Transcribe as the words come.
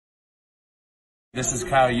This is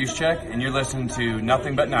Kyle Juszczyk, and you're listening to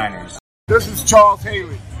Nothing But Niners. This is Charles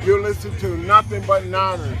Haley. You're listening to Nothing But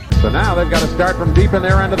Niners. So now they've got to start from deep in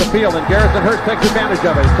their end of the field, and Garrison Hurst takes advantage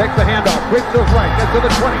of it. He takes the handoff, sweeps to his right, gets to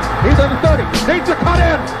the 20. He's at the 30, needs to cut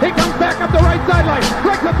in. He comes back up the right sideline,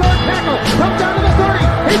 breaks the third tackle, comes down to the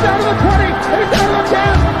 30. He's down to the 20. He's down to the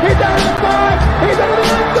 10. He's down to the 5. He's into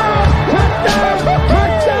the end zone. Touchdown!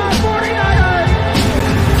 Touchdown! 49ers!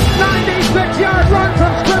 96-yard run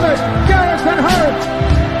from scrimmage. Garrison Hurst.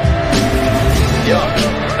 Young,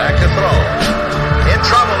 back to throw. In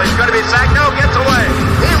trouble. He's going to be sacked. No, gets away.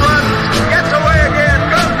 He runs, gets away again,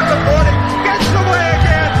 goes to the 40, gets away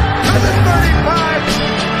again, to the 35,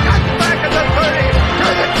 cuts back at the 30, to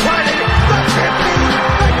the 20, the 50,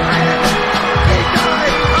 the 10. He died.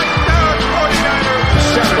 Touchdown, 49ers.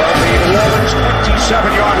 Well, the Ravens'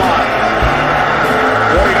 27-yard line.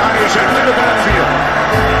 49ers into the backfield.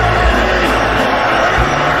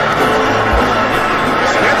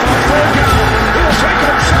 Smith on third down. He will take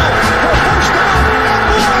it himself for first down and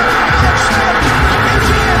more. Alex Smith is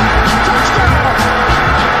in. Touchdown.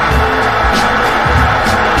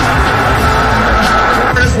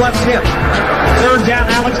 His left hip. Third down.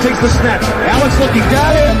 Alex takes the snap. Alex looking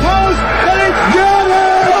down in post, and it's good.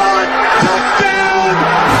 Touchdown!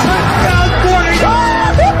 Touchdown 49.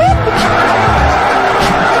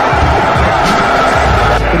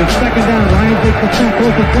 But it's second down. Ryan takes the snap,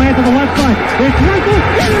 throws the slant to the left side. It's Russell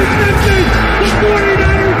intercepted. The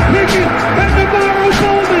 49ers pick it, and Navarro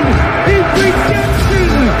Bowman is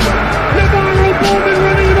redemption. Navarro Bowman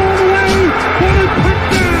running it all the way for the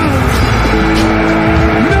touchdown.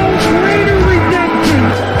 No greater redemption.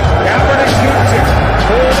 Kaepernick shoots it.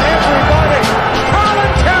 Hold everybody.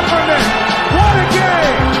 Colin Kaepernick. What a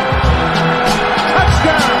game.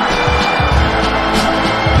 Touchdown.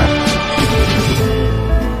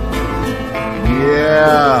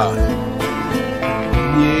 Yeah.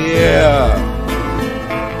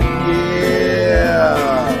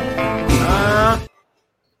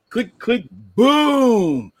 Click, click,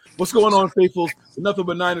 boom. What's going on, faithfuls? The Nothing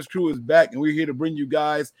But Niners crew is back, and we're here to bring you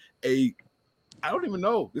guys I don't even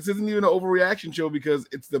know. This isn't even an overreaction show because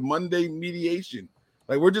it's the Monday mediation.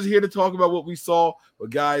 Like, we're just here to talk about what we saw. But,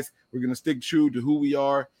 guys, we're going to stick true to who we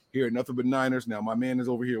are here at Nothing But Niners. Now, my man is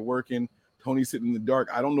over here working. Tony's sitting in the dark.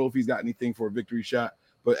 I don't know if he's got anything for a victory shot.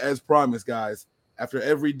 But as promised, guys, after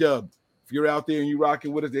every dub, if you're out there and you're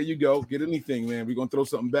rocking with us, there you go. Get anything, man. We're going to throw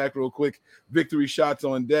something back real quick. Victory shots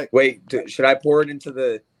on deck. Wait, should I pour it into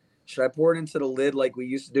the lid like we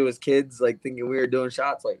used to do as kids, like thinking we were doing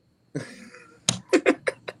shots? Like,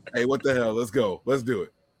 Hey, what the hell? Let's go. Let's do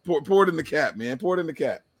it. Pour it in the cap, man. Pour it in the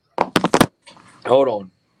cap. hold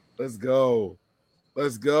on. Let's go.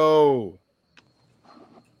 Let's go.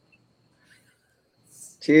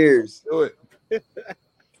 Cheers. Do it.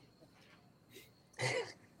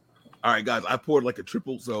 All right, guys. I poured like a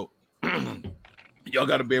triple, so y'all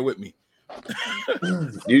got to bear with me.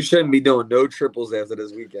 You shouldn't be doing no triples after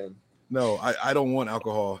this weekend. No, I don't want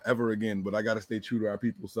alcohol ever again, but I got to stay true to our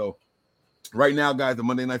people. So right now, guys, the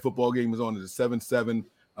Monday Night Football game is on. It's 7-7.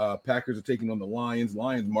 Packers are taking on the Lions.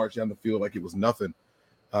 Lions march down the field like it was nothing.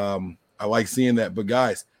 I like seeing that. But,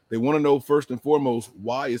 guys, they want to know first and foremost,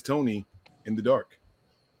 why is Tony in the dark?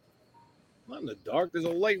 Not in the dark. There's a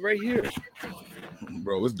light right here.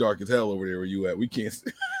 Bro, it's dark as hell over there where you at. We can't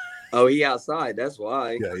see. Oh, he outside. That's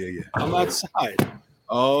why. Yeah. I'm outside.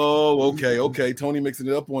 Oh, okay. Tony mixing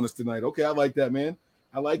it up on us tonight. Okay, I like that, man.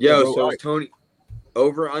 I like that. Yo, so Tony,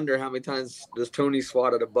 over under, how many times does Tony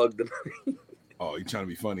swat at a bug tonight? Oh, you're trying to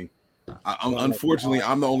be funny. Unfortunately,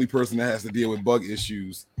 I'm the only person that has to deal with bug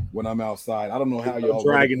issues when I'm outside. I don't know how y'all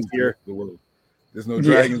dragons here. The world. There's no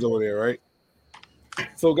dragons over there, right?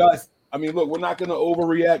 So, guys, I mean, look, we're not going to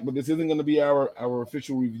overreact, but this isn't going to be our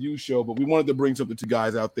official review show. But we wanted to bring something to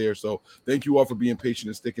guys out there. So thank you all for being patient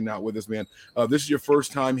and sticking out with us, man. This is your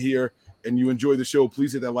first time here and you enjoy the show.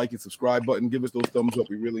 Please hit that like and subscribe button. Give us those thumbs up.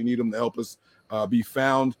 We really need them to help us be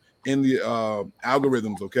found in the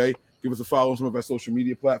algorithms, okay? Give us a follow on some of our social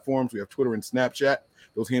media platforms. We have Twitter and Snapchat.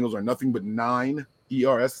 Those handles are Nothing But 9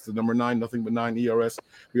 ERS. It's the number 9, Nothing But 9 ERS.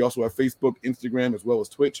 We also have Facebook, Instagram, as well as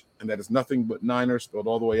Twitch, and that is Nothing But Niners, spelled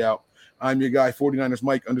all the way out. I'm your guy, 49ers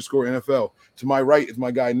Mike _NFL. To my right is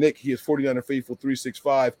my guy, Nick. He is 49er Faithful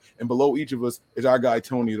 365. And below each of us is our guy,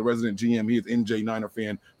 Tony, the resident GM. He is NJ Niner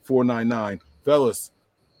Fan 499. Fellas,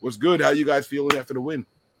 what's good? How you guys feeling after the win?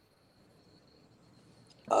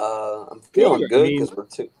 I'm feeling good because we're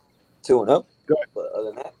 2-0. But other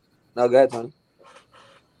than that, no, go ahead, Tony.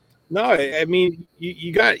 No, I mean,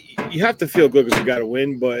 you have to feel good because you got to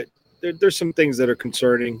win, but there's some things that are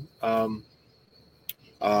concerning.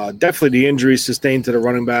 Definitely the injuries sustained to the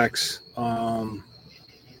running backs. A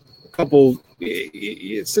couple,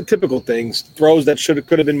 it's the typical things, throws that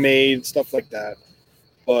could have been made, stuff like that.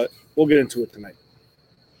 But we'll get into it tonight.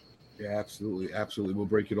 Yeah, absolutely. We'll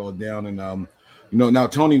break it all down. And now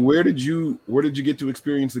Tony, where did you get to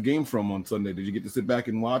experience the game from on Sunday? Did you get to sit back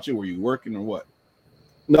and watch it? Were you working or what?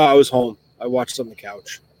 No, I was home. I watched on the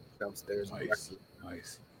couch downstairs. Nice.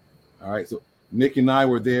 All right, so Nick and I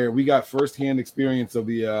were there. We got firsthand experience of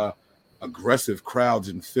the aggressive crowds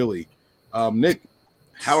in Philly. Nick,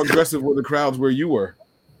 how aggressive were the crowds where you were?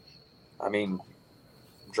 I mean,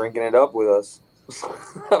 drinking it up with us.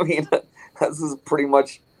 I mean, this is pretty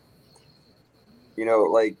much,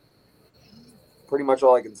 pretty much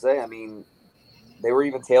all I can say. I mean, they were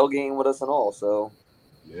even tailgating with us and all. So,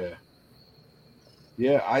 yeah.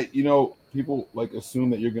 People assume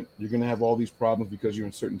that you're gonna have all these problems because you're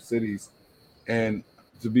in certain cities, and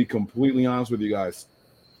to be completely honest with you guys,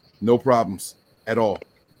 no problems at all.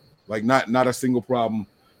 Not a single problem.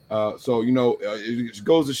 So it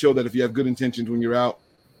goes to show that if you have good intentions when you're out,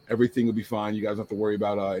 everything will be fine. You guys don't have to worry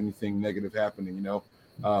about anything negative happening.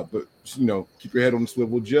 But keep your head on the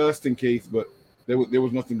swivel just in case. But there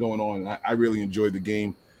was nothing going on. And I really enjoyed the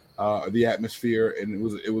game, the atmosphere, and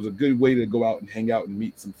it was a good way to go out and hang out and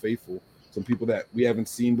meet some faithful, some people that we haven't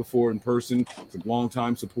seen before in person, some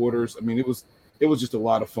longtime supporters. I mean, it was just a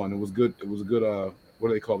lot of fun. It was good. It was a good what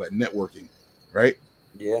do they call that? Networking, right?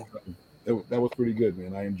 Yeah, that was pretty good,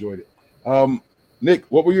 man. I enjoyed it. Nick,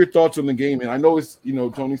 what were your thoughts on the game? And I know it's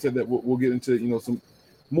Tony said that we'll get into some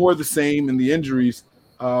more of the same and the injuries.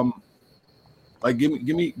 Give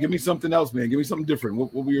me something else, man. Give me something different.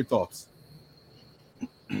 What were your thoughts?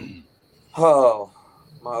 Oh,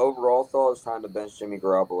 my overall thought is time to bench Jimmy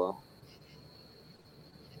Garoppolo.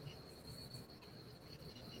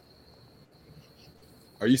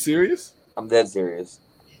 Are you serious? I'm dead serious.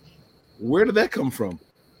 Where did that come from?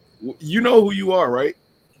 You know who you are, right?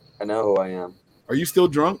 I know who I am. Are you still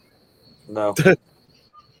drunk? No.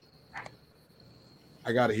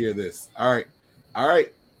 I got to hear this. All right.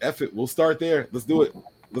 F it. We'll start there. Let's do it.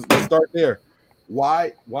 Let's start there.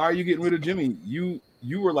 Why are you getting rid of Jimmy? You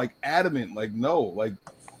were adamant, no,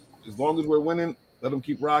 as long as we're winning, let them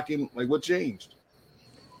keep rocking. What changed?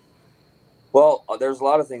 Well, there's a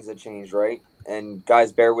lot of things that changed, right? And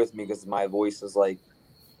guys, bear with me because my voice is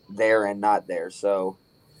there and not there. So,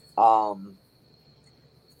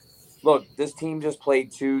 look, this team just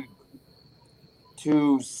played two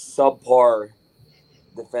subpar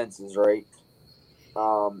defenses, right?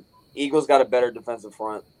 Eagles got a better defensive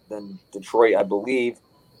front than Detroit, I believe.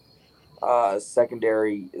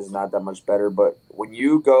 Secondary is not that much better, but when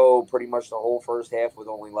you go pretty much the whole first half with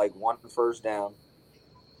only one first down,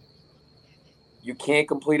 you can't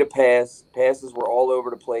complete a pass. Passes were all over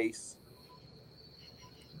the place.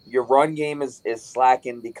 Your run game is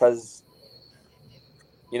slacking because,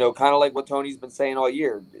 kind of like what Tony's been saying all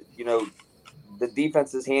year. The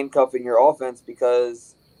defense is handcuffing your offense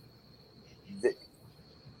because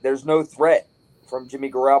there's no threat from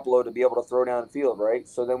Jimmy Garoppolo to be able to throw down the field, right?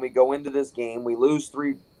 So then we go into this game. We lose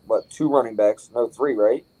two running backs. No, three,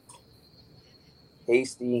 right?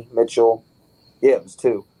 Hasty, Mitchell. Yeah, it was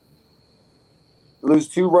two. Lose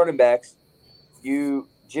two running backs.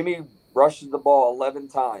 Jimmy rushes the ball 11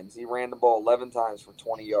 times. He ran the ball 11 times for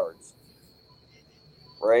 20 yards.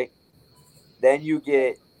 Right? Then you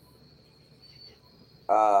get,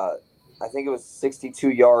 I think it was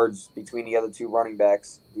 62 yards between the other two running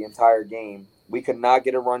backs the entire game. We could not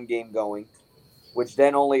get a run game going, which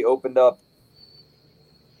then only opened up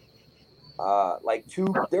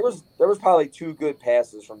two. There was probably two good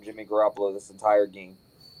passes from Jimmy Garoppolo this entire game.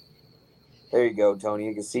 There you go, Tony.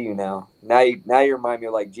 You can see you now. Now you remind me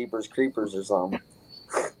of Jeepers Creepers or something.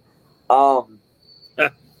 But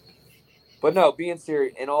no, being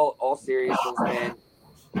serious, in all seriousness, man,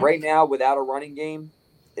 right now without a running game,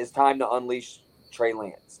 it's time to unleash Trey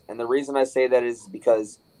Lance. And the reason I say that is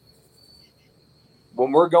because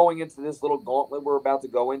when we're going into this little gauntlet we're about to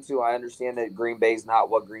go into, I understand that Green Bay is not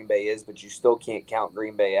what Green Bay is, but you still can't count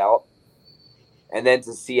Green Bay out. And then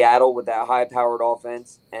to Seattle with that high-powered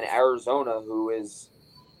offense, and Arizona, who is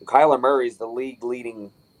Kyler Murray is the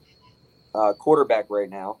league-leading quarterback right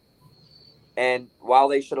now. And while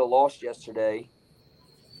they should have lost yesterday,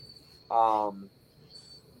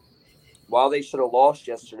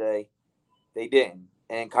 they didn't.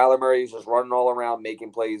 And Kyler Murray is just running all around,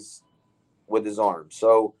 making plays with his arms.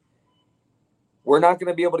 So we're not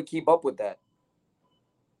going to be able to keep up with that,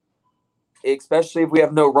 especially if we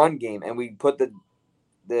have no run game and we put the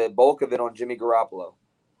bulk of it on Jimmy Garoppolo.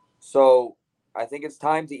 So I think it's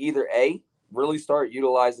time to either A, really start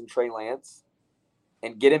utilizing Trey Lance,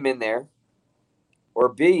 and get him in there, or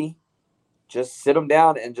B, just sit him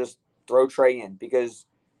down and just throw Trey in, because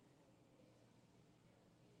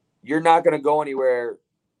you're not going to go anywhere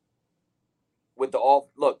with the all.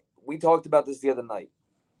 Look, we talked about this the other night.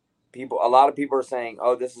 A lot of people are saying,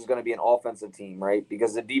 "Oh, this is going to be an offensive team," right?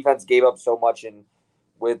 Because the defense gave up so much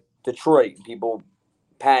with Detroit. People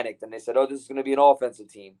panicked and they said, "Oh, this is going to be an offensive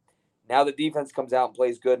team." Now the defense comes out and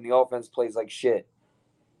plays good, and the offense plays like shit.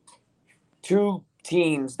 Two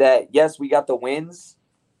teams that, yes, we got the wins,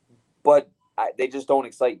 but they just don't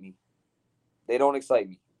excite me. They don't excite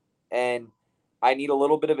me, and I need a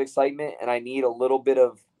little bit of excitement, and I need a little bit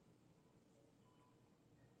of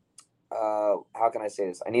how can I say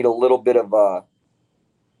this? I need a little bit of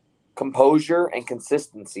composure and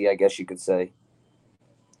consistency, I guess you could say,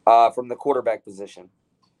 from the quarterback position.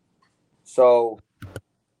 So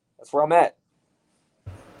that's where I'm at.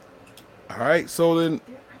 All right. So then,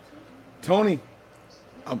 Tony,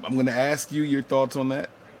 I'm going to ask you your thoughts on that.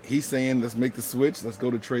 He's saying, let's make the switch. Let's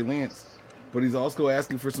go to Trey Lance. But he's also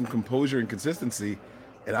asking for some composure and consistency.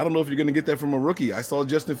 And I don't know if you're going to get that from a rookie. I saw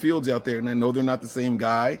Justin Fields out there, and I know they're not the same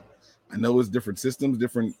guy. I know it's different systems,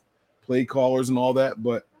 different play callers and all that.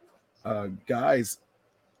 But, guys,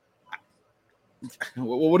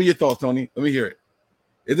 what are your thoughts, Tony? Let me hear it.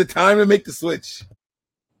 Is it time to make the switch?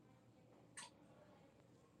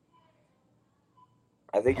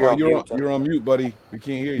 I think you're on mute. You're on mute, buddy. We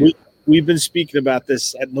can't hear you. We've been speaking about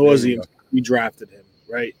this at nauseum. We drafted him,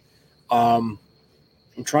 right? I'm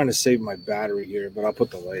trying to save my battery here, but I'll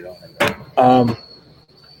put the light on.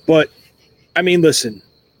 But, I mean, listen,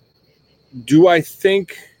 do I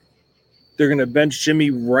think they're going to bench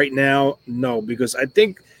Jimmy right now? No, because I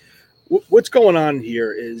think what's going on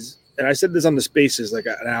here is, and I said this on the Spaces like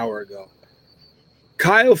an hour ago,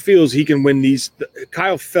 Kyle feels he can win these.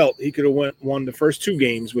 Kyle felt he could have won the first two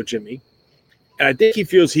games with Jimmy, and I think he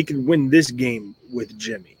feels he can win this game with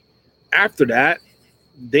Jimmy. After that,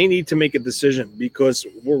 they need to make a decision, because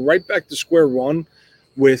we're right back to square one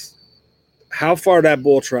with how far that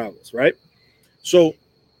ball travels, right? So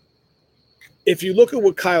if you look at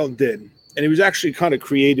what Kyle did, and he was actually kind of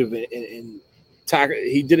creative in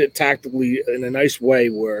he did it tactically in a nice way,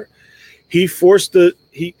 where he forced the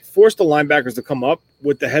linebackers to come up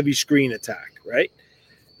with the heavy screen attack, right?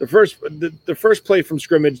 The first play from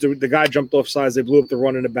scrimmage, the guy jumped off sides. They blew up the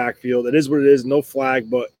run in the backfield. It is what it is. No flag,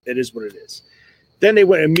 but it is what it is. Then they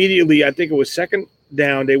went immediately, I think it was second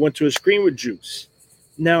down, they went to a screen with Juice.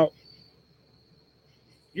 Now,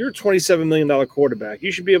 you're a $27 million quarterback.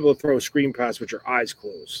 You should be able to throw a screen pass with your eyes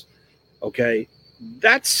closed, okay?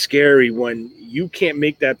 That's scary when you can't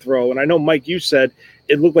make that throw. And I know, Mike, you said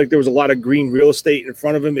it looked like there was a lot of green real estate in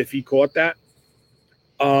front of him if he caught that.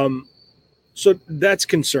 So that's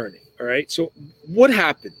concerning, all right? So what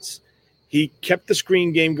happens? He kept the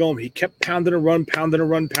screen game going. He kept pounding a run.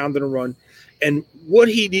 And what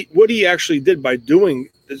he actually did by doing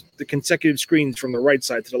the consecutive screens from the right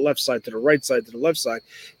side to the left side to the right side to the left side,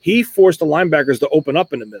 he forced the linebackers to open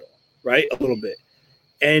up in the middle, right, a little bit.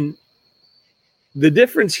 And the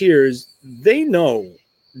difference here is they know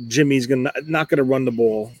Jimmy's not going to run the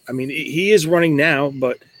ball. I mean, he is running now,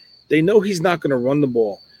 but they know he's not going to run the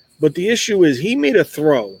ball. But the issue is he made a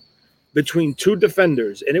throw between two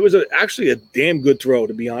defenders, and it was actually a damn good throw,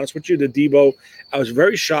 to be honest with you, to Debo. I was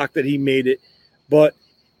very shocked that he made it. But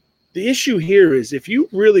the issue here is if you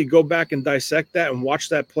really go back and dissect that and watch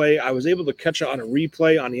that play, I was able to catch it on a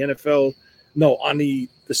replay on the on the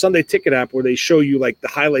Sunday Ticket app where they show you like the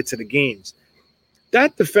highlights of the games.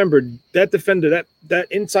 That defender, that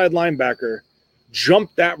inside linebacker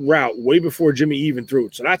jumped that route way before Jimmy even threw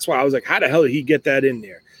it. So that's why I was like, how the hell did he get that in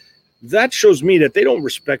there? That shows me that they don't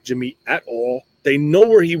respect Jimmy at all. They know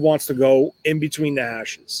where he wants to go in between the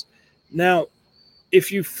hashes. Now,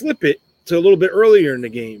 if you flip it to a little bit earlier in the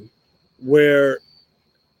game where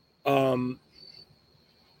I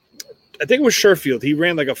think it was Sherfield, he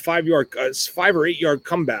ran like a 5 or 8 yard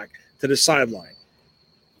comeback to the sideline.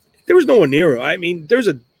 There was no one near him. I mean, there's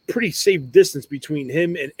a pretty safe distance between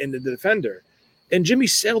him and the defender. And Jimmy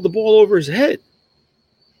sailed the ball over his head.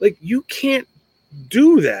 Like, you can't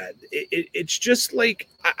do that. It's just like,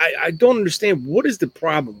 I don't understand. What is the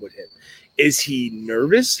problem with him? Is he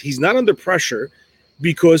nervous? He's not under pressure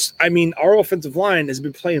because, I mean, our offensive line has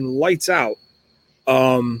been playing lights out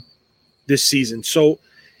this season. So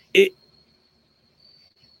it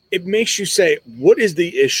makes you say, what is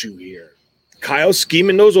the issue here? Kyle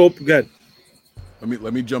scheming those open. Good.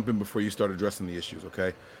 let me jump in before you start addressing the issues,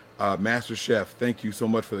 okay? Master Chef, thank you so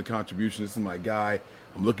much for the contribution. This is my guy.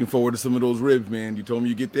 I'm looking forward to some of those ribs, man. You told me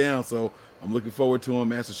you get down, so I'm looking forward to him.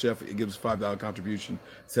 Master Chef, it gives $5 contribution.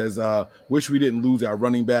 Says, wish we didn't lose our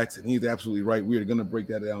running backs, and he's absolutely right. We are going to break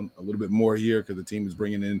that down a little bit more here because the team is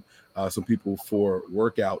bringing in some people for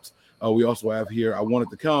workouts. We also have here, I wanted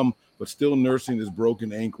to come, but still nursing this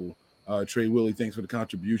broken ankle. Trey Willie, thanks for the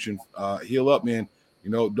contribution. Heal up, man. You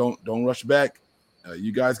know, don't rush back.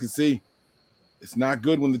 You guys can see it's not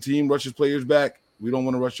good when the team rushes players back. We don't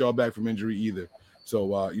want to rush y'all back from injury either.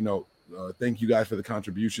 So, thank you guys for the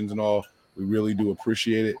contributions and all. We really do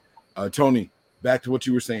appreciate it. Tony, back to what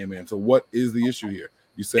you were saying, man. So what is the issue here?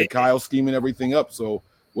 You said Kyle's scheming everything up. So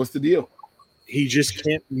what's the deal? He just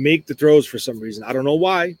can't make the throws for some reason. I don't know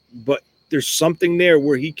why, but there's something there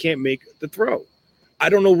where he can't make the throw. I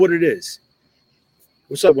don't know what it is.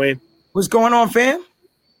 What's up, Wayne? What's going on, fam?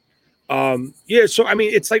 Yeah, so I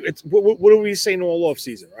mean, it's like what are we saying all off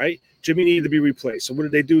season, right? Jimmy needed to be replaced. So what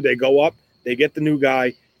do? They go up, they get the new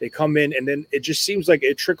guy, they come in, and then it just seems like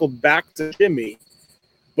it trickled back to Jimmy.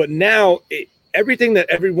 But now everything that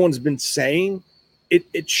everyone's been saying,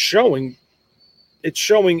 it's showing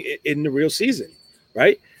in the real season,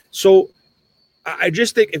 right? So I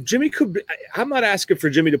just think if Jimmy could be, I'm not asking for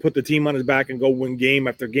Jimmy to put the team on his back and go win game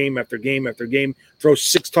after game after game after game, throw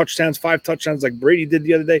 6 touchdowns, 5 touchdowns like Brady did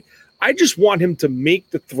the other day. I just want him to make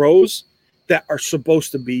the throws that are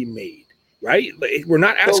supposed to be made, right? Like, we're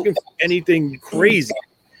not asking for anything crazy.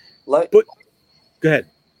 But go ahead.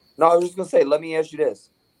 No, I was just going to say, let me ask you this.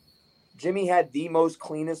 Jimmy had the most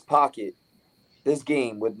cleanest pocket this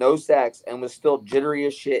game with no sacks and was still jittery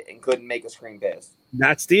as shit and couldn't make a screen pass.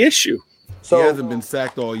 That's the issue. So he hasn't been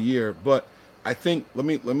sacked all year, but I think I'm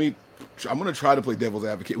going to try to play devil's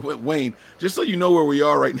advocate. Wayne, just so you know where we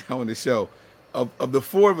are right now in the show, of the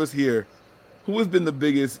 4 of us here, who has been the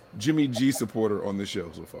biggest Jimmy G supporter on the show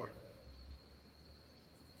so far?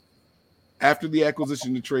 After the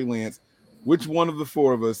acquisition of Trey Lance, which one of the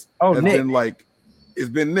 4 of us has Nick. been like, it's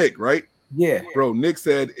been Nick, right? Yeah. Bro, Nick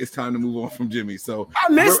said it's time to move on from Jimmy. So I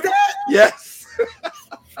missed that. Yes.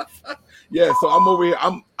 Yeah, so I'm over here.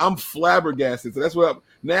 I'm flabbergasted. So that's what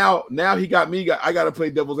now he got me. I got to play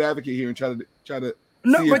devil's advocate here and try to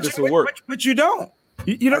see if this will work. But you don't.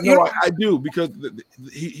 You don't. I do because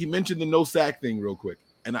he mentioned the no sack thing real quick,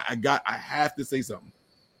 and I have to say something.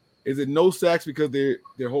 Is it no sacks because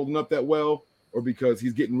they're holding up that well, or because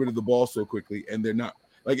he's getting rid of the ball so quickly and they're not?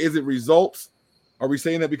 Like, is it results? Are we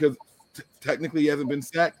saying that because technically he hasn't been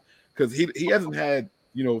sacked because he hasn't had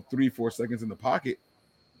 3-4 seconds in the pocket,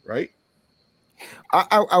 right?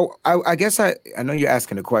 I guess I know you're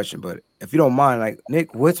asking a question, but if you don't mind, like,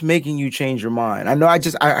 Nick, what's making you change your mind? I know I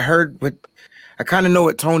heard, but I kind of know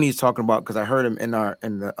what Tony is talking about because I heard him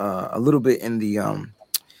a little bit in the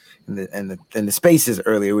spaces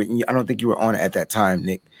earlier. I don't think you were on it at that time,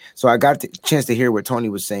 Nick. So I got the chance to hear what Tony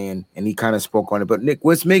was saying, and he kind of spoke on it. But Nick,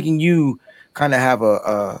 what's making you kind of have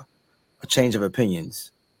a change of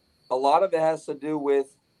opinions? A lot of it has to do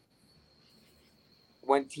with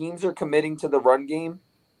when teams are committing to the run game.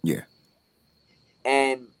 Yeah.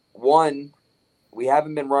 And 1, we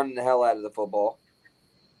haven't been running the hell out of the football.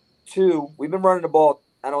 2, we've been running the ball,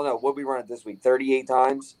 I don't know, what we run it this week, 38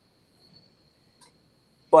 times.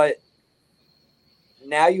 But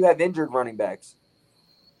now you have injured running backs.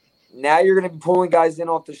 Now you're going to be pulling guys in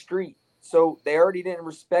off the street. So they already didn't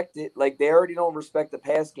respect it. Like, they already don't respect the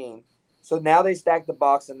pass game. So now they stack the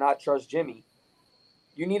box and not trust Jimmy.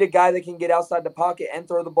 You need a guy that can get outside the pocket and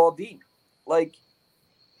throw the ball deep. Like,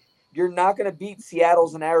 you're not going to beat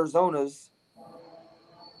Seattle's and Arizona's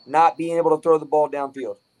not being able to throw the ball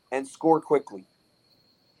downfield and score quickly.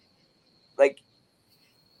 Like,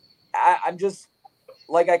 I'm just,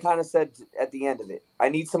 like I kind of said at the end of it, I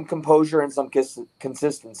need some composure and some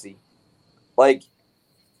consistency. Like,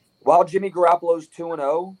 while Jimmy Garoppolo's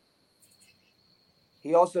 2-0,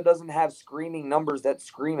 he also doesn't have screaming numbers that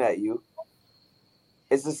scream at you.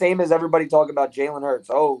 It's the same as everybody talking about Jalen Hurts.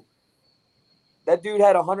 Oh, that dude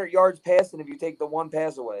had 100 yards passing if you take the 1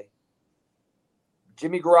 pass away.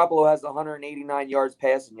 Jimmy Garoppolo has 189 yards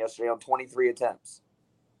passing yesterday on 23 attempts.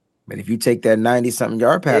 But if you take that 90-something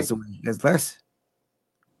yard pass away, that's less.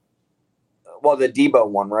 Well, the Debo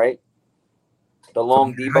one, right? The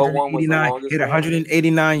long Debo one was the longest. Hit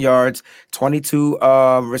 189 yards, 22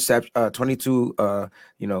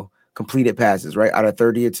 completed passes, right? Out of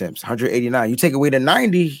 30 attempts, 189. You take away the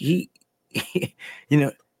 90,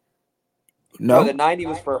 no, the 90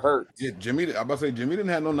 was for Hurts. Yeah, Jimmy. I'm about to say Jimmy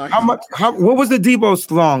didn't have no 90. What was the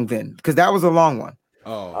Debo's long then? Because that was a long one.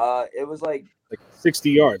 It was like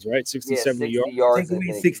 60 yards, right? 60, 70 yards. Take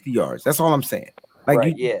away 60 yards. That's all I'm saying. Like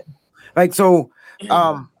right, you, yeah. like so,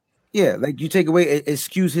 yeah, like you take away it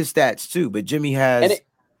skews his stats too. But Jimmy has,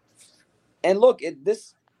 And look,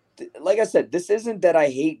 this, like I said, this isn't that I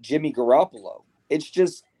hate Jimmy Garoppolo. It's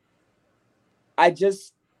just, I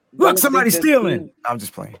just look, don't somebody's think this stealing. team- I'm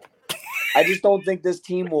just playing. I just don't think this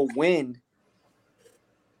team will win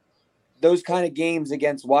those kind of games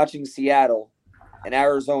against watching Seattle and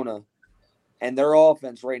Arizona and their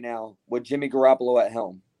offense right now with Jimmy Garoppolo at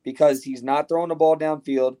helm, because he's not throwing the ball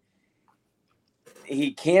downfield.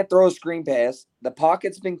 He can't throw a screen pass. The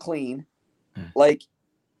pocket's been clean. Like,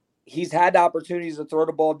 he's had opportunities to throw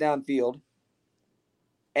the ball downfield.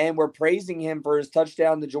 And we're praising him for his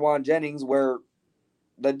touchdown to Juwan Jennings, where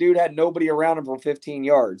the dude had nobody around him for 15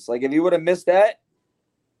 yards. Like, if he would have missed that,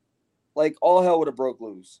 like, all hell would have broke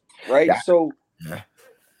loose, right? Yeah. So, Yeah.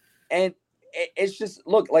 and it's just,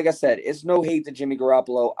 look, like I said, it's no hate to Jimmy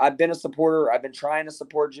Garoppolo. I've been a supporter. I've been trying to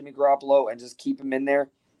support Jimmy Garoppolo and just keep him in there.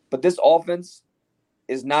 But this offense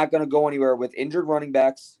is not going to go anywhere with injured running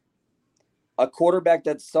backs, a quarterback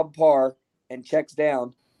that's subpar and checks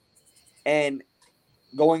down, and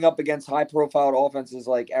going up against high-profile offenses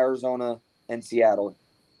like Arizona and Seattle,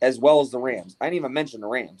 as well as the Rams. I didn't even mention the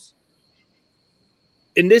Rams.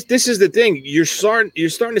 And this is the thing. You're starting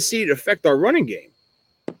to see it affect our running game.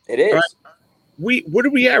 It is. What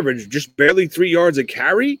did we average? Just barely 3 yards a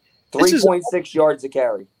carry? 3.6 yards a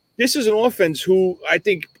carry. This is an offense who I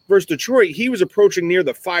think versus Detroit, he was approaching near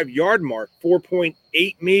the 5-yard mark,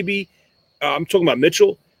 4.8 maybe. I'm talking about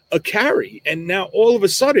Mitchell, a carry. And now all of a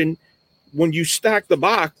sudden, when you stack the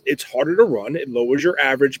box, it's harder to run. It lowers your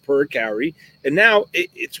average per carry. And now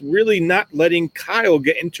it's really not letting Kyle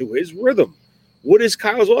get into his rhythm. What is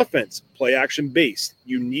Kyle's offense? Play action based.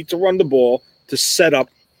 You need to run the ball to set up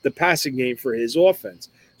the passing game for his offense.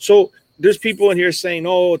 So there's people in here saying,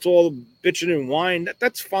 oh, it's all bitching and whine.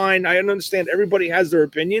 That's fine. I understand everybody has their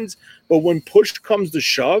opinions. But when push comes to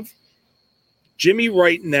shove, Jimmy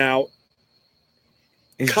right now,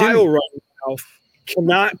 Kyle right now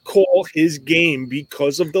cannot call his game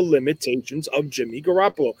because of the limitations of Jimmy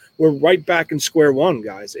Garoppolo. We're right back in square one,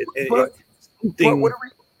 guys.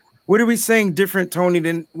 What are we saying different, Tony,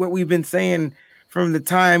 than what we've been saying from the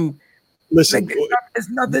time? Listen, like, it's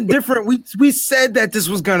nothing different. We said that this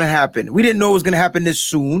was going to happen. We didn't know it was going to happen this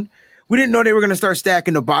soon. We didn't know they were going to start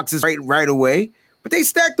stacking the boxes right away. But they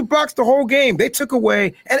stacked the box the whole game. They took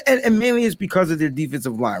away, and mainly it's because of their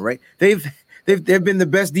defensive line, right? They've been the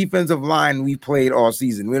best defensive line we played all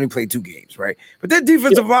season. We only played 2 games, right? But that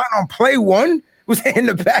defensive line on play 1 was in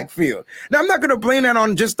the backfield. Now, I'm not going to blame that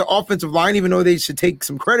on just the offensive line, even though they should take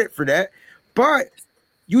some credit for that. But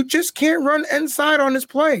you just can't run inside on this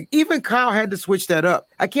play. Even Kyle had to switch that up.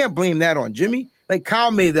 I can't blame that on Jimmy. Like,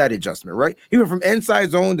 Kyle made that adjustment, right? He went from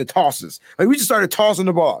inside zone to tosses. Like, we just started tossing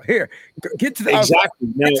the ball. Here, get to the exactly.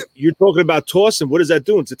 Now, you're talking about tossing. What is that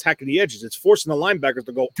doing? It's attacking the edges. It's forcing the linebackers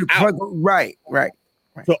to go out. Right.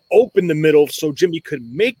 To open the middle so Jimmy could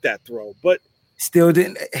make that throw. But still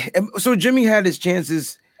didn't. So Jimmy had his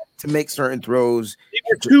chances to make certain throws.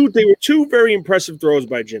 They were two very impressive throws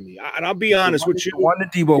by Jimmy. And I'll be honest with you. One to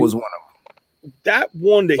Debo was one of them. That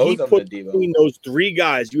one that he put between those 3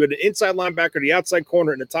 guys, you had the inside linebacker, the outside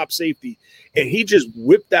corner, and the top safety, and he just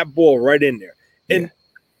whipped that ball right in there. And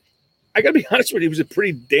I got to be honest with you, it was a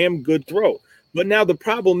pretty damn good throw. But now the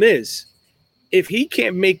problem is, if he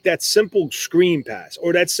can't make that simple screen pass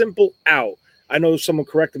or that simple out, I know someone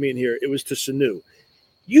corrected me in here, it was to Sanu.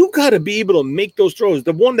 You got to be able to make those throws.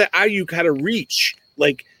 The one that Ayuk had to reach,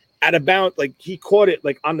 like at about, like he caught it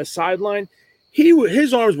like on the sideline.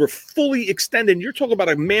 His arms were fully extended. You're talking about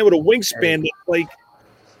a man with a wingspan, like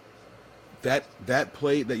that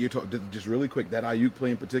play that you're talking. Just really quick, that Ayuk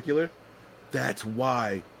play in particular. That's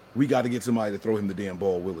why we got to get somebody to throw him the damn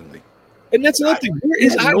ball willingly. And that's another thing. Where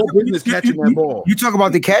is Ayuk catching that ball? You talk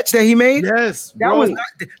about the catch that he made? Yes, that was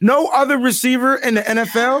no other receiver in the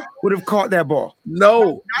NFL would have caught that ball.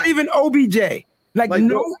 No, not even OBJ. Like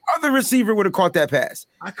no other receiver would have caught that pass.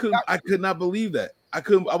 I could not believe that. I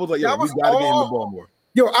was like, yo, we got to get him the ball more.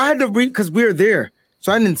 Yo, I had to read because we were there.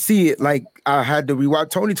 So I didn't see it. Like I had to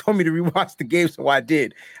rewatch. Tony told me to rewatch the game, so I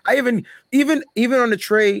did. I even on the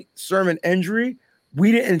Trey Sermon injury,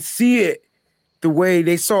 we didn't see it the way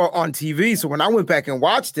they saw it on TV. So when I went back and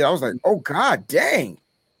watched it, I was like, oh God dang.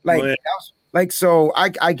 So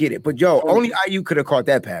I get it. But yo, only IU could have caught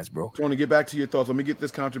that pass, bro. I want to get back to your thoughts. Let me get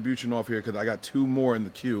this contribution off here because I got 2 more in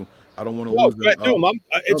the queue. I don't want to lose them.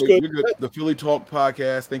 It's good. The Philly Talk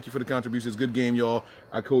podcast. Thank you for the contributions. Good game, y'all.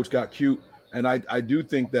 Our coach got cute. And I do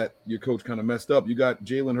think that your coach kind of messed up. You got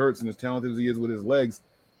Jalen Hurts, and as talented as he is with his legs,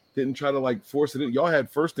 didn't try to like force it in. Y'all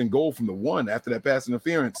had 1st and goal from the 1 after that pass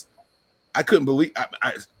interference. I couldn't believe.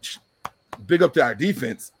 I big up to our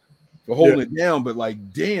defense for holding it down, but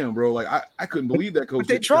like, damn, bro, like I couldn't believe that coach. But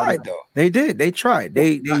they tried though. They did. They tried.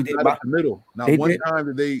 They not up the middle. Not they one did. time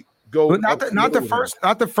did they go. But not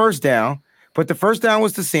the first down. But the first down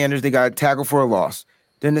was to Sanders. They got tackled for a loss.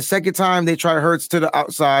 Then the second time they tried Hurts to the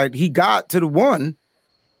outside. He got to the one,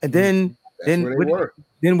 and then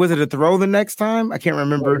was it a throw the next time? I can't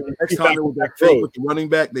remember. The next time it was that throw with the running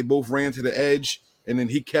back. They both ran to the edge, and then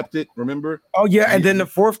he kept it. Remember? Oh yeah, and then the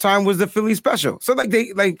fourth time was the Philly special. So like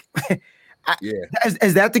they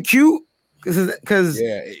is that the cue? Because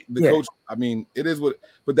coach. I mean, it is what.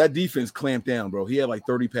 But that defense clamped down, bro. He had like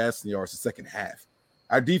 30 passing yards the second half.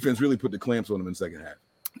 Our defense really put the clamps on him in the second half.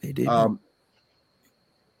 They did.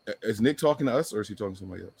 Is Nick talking to us or is he talking to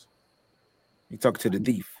somebody else? He talking to the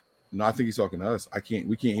thief. No, I think he's talking to us.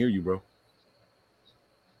 We can't hear you, bro.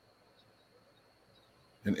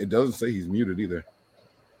 And it doesn't say he's muted either.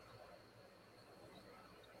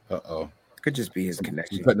 Uh-oh. Could just be his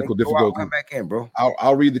connection. Technical difficulty. Come back in, bro.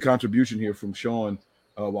 I'll read the contribution here from Sean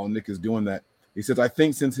while Nick is doing that. He says, I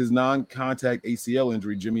think since his non-contact ACL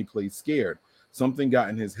injury, Jimmy played scared. Something got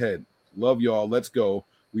in his head. Love y'all. Let's go.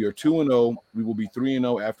 We are 2-0. We will be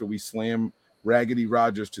 3-0 after we slam Raggedy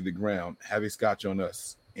Rogers to the ground. Have a scotch on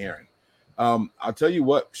us, Aaron. I'll tell you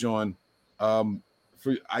what, Sean. I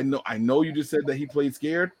know you just said that he played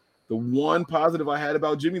scared. The one positive I had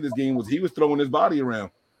about Jimmy this game was he was throwing his body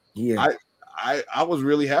around. Yeah. I was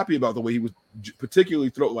really happy about the way he was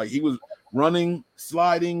particularly he was running,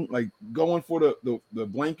 sliding, like going for the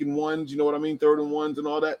blank and ones, you know what I mean? 3rd and 1s and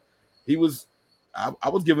all that. He was I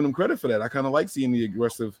was giving him credit for that. I kind of like seeing the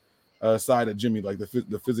aggressive side of Jimmy, like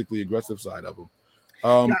the physically aggressive side of him.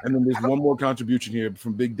 And then there's one more contribution here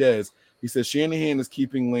from Big Dez. He says Shanahan is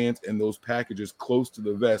keeping Lance and those packages close to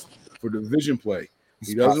the vest for division play.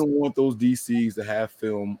 He doesn't want those DCs to have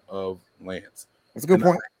film of Lance. That's a good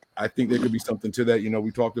point. I think there could be something to that. You know,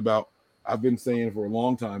 we talked about, I've been saying for a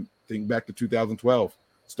long time, think back to 2012,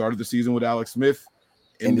 started the season with Alex Smith,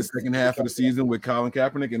 in the second half of the season with Colin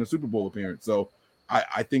Kaepernick in a Super Bowl appearance. So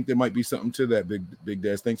I think there might be something to that, Big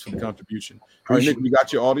Dez. Thanks for the contribution. All right, Nick, we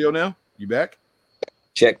got your audio now? You back?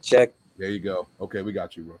 Check. There you go. Okay, we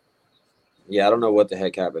got you, bro. Yeah, I don't know what the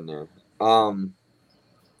heck happened there.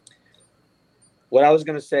 What I was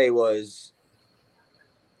gonna say was,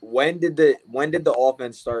 when did the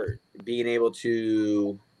offense start being able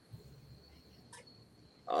to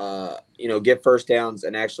get first downs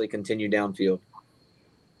and actually continue downfield?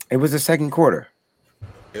 It was the second quarter.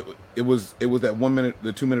 It was that 1 minute,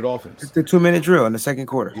 the 2 minute offense. It's the 2 minute drill in the second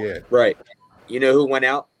quarter. Yeah. Right. You know who went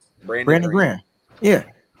out? Brandon Graham. Yeah.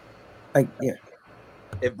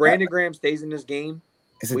 If Brandon Graham stays in this game,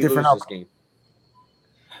 it's a different outcome.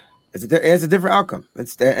 It's a different outcome.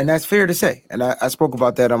 And that's fair to say. And I spoke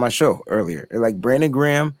about that on my show earlier. Like Brandon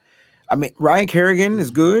Graham, I mean, Ryan Kerrigan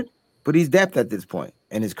is good, but he's depth at this point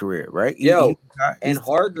in his career, right? And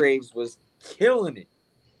Hargraves was killing it.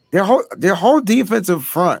 Their whole defensive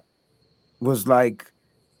front was like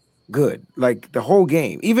good, like the whole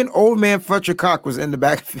game. Even old man Fletcher Cox was in the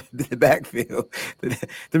backfield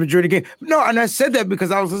the majority of the game. No, and I said that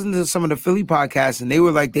because I was listening to some of the Philly podcasts, and they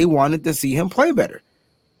were like they wanted to see him play better,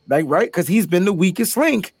 like right, because he's been the weakest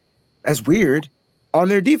link. That's weird on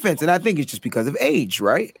their defense, and I think it's just because of age,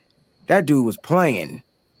 right? That dude was playing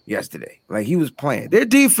yesterday, like he was playing. Their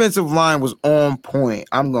defensive line was on point.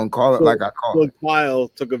 I'm gonna call it like I call it. Kyle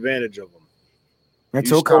took advantage of him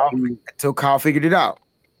until Kyle figured it out.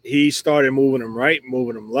 He started moving him right,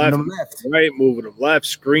 moving him left, right, moving him left,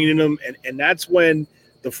 screening him, and that's when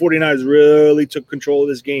the 49ers really took control of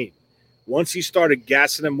this game. Once he started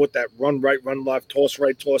gassing them with that run right, run left, toss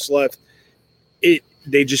right, toss left,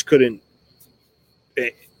 they just couldn't.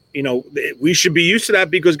 We should be used to that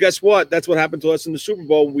because guess what? That's what happened to us in the Super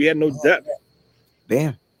Bowl. We had no depth.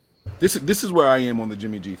 Damn. This is where I am on the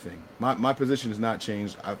Jimmy G thing. My position has not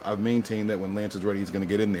changed. I've maintained that when Lance is ready, he's going to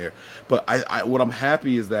get in there. But what I'm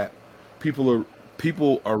happy is that people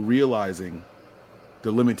are realizing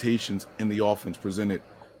the limitations in the offense presented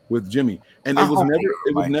with Jimmy. And it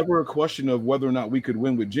was never a question of whether or not we could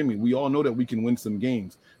win with Jimmy. We all know that we can win some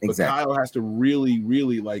games. Exactly. But Kyle has to really,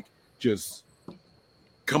 really just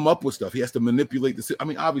come up with stuff. He has to manipulate the. I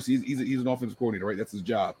mean, obviously he's an offensive coordinator, right? That's his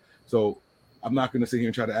job. So I'm not going to sit here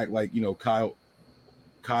and try to act like Kyle,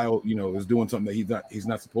 is doing something that he's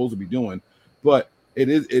not supposed to be doing. But it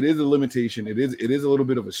is a limitation. It is a little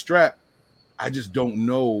bit of a strap. I just don't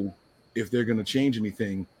know if they're going to change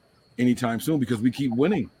anything anytime soon because we keep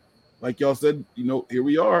winning. Like y'all said, here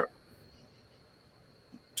we are,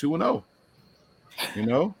 2-0.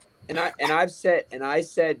 And I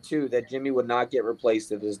said too that Jimmy would not get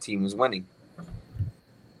replaced if his team was winning.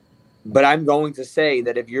 But I'm going to say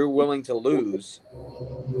that if you're willing to lose,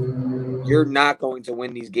 you're not going to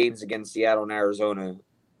win these games against Seattle and Arizona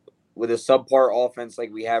with a subpar offense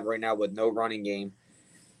like we have right now with no running game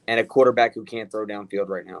and a quarterback who can't throw downfield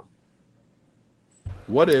right now.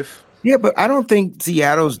 What if? Yeah, but I don't think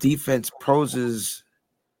Seattle's defense poses.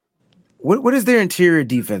 What is their interior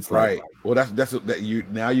defense like? Right. Well, that's that you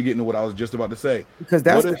now you're getting to what I was just about to say. Because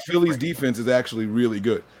that's what if Philly's defense is actually really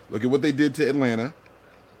good? Look at what they did to Atlanta,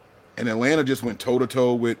 and Atlanta just went toe to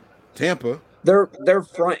toe with Tampa. Their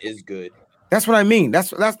front is good. That's what I mean.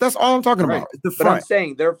 That's all I'm talking about. The front. But I'm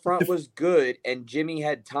saying their front was good, and Jimmy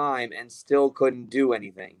had time and still couldn't do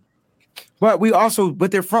anything. But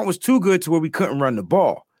their front was too good to where we couldn't run the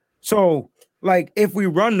ball. So, like, if we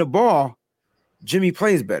run the ball, Jimmy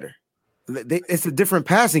plays better. It's a different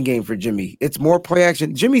passing game for Jimmy. It's more play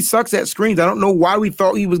action. Jimmy sucks at screens. I don't know why we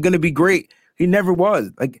thought he was going to be great. He never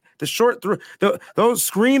was. Like, the short throw, those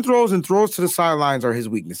screen throws and throws to the sidelines are his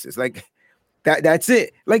weaknesses. Like, that's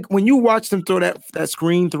it. Like, when you watched him throw that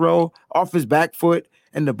screen throw off his back foot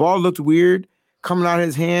and the ball looked weird coming out of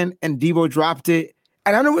his hand and Debo dropped it.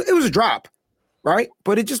 And I know it was a drop, right?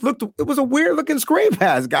 But it was a weird looking screen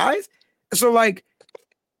pass, guys. So, like,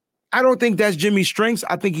 I don't think that's Jimmy's strengths.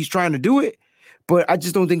 I think he's trying to do it, but I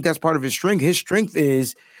just don't think that's part of his strength. His strength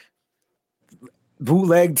is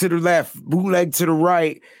bootleg to the left, bootleg to the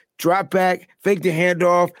right, drop back, fake the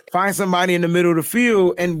handoff, find somebody in the middle of the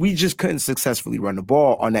field, and we just couldn't successfully run the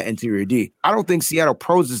ball on that interior D. I don't think Seattle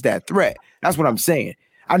poses that threat. That's what I'm saying.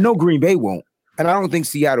 I know Green Bay won't, and I don't think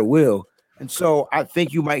Seattle will. And so I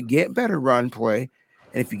think you might get better run play,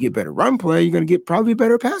 and if you get better run play, you're going to get probably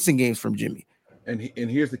better passing games from Jimmy. And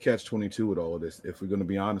here's the catch-22 with all of this. If we're going to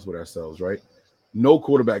be honest with ourselves, right? No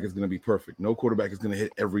quarterback is going to be perfect. No quarterback is going to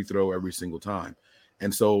hit every throw every single time.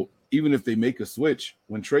 And so even if they make a switch,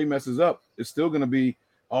 when Trey messes up, it's still going to be,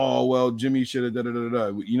 oh, well, Jimmy should have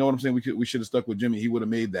da-da-da-da-da. You know what I'm saying? We should have stuck with Jimmy. He would have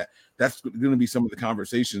made that. That's going to be some of the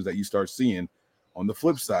conversations that you start seeing on the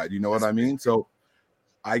flip side. You know what I mean? So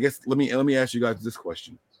I guess let me ask you guys this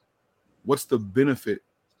question. What's the benefit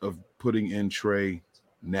of putting in Trey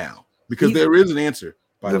now? Because there is an answer,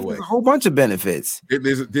 by the way. There's a whole bunch of benefits. But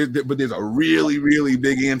there's a really, really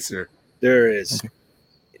big answer. There is.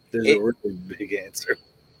 There's a really big answer.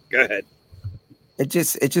 Go ahead. It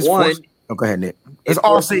just one. Forced, go ahead, Nick. Let's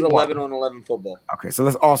all say 11-on-11 football. Okay, so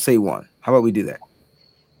let's all say one. How about we do that?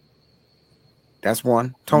 That's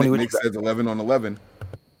one. Tony, Nick says 11-on-11.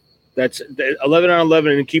 That's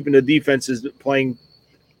 11-on-11 and keeping the defenses playing,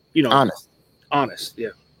 honest. Yeah.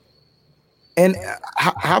 And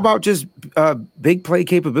how about just big play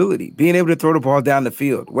capability, being able to throw the ball down the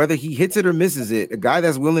field, whether he hits it or misses it. A guy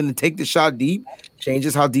that's willing to take the shot deep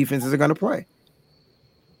changes how defenses are going to play.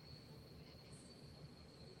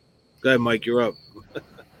 Go ahead, Mike. You're up.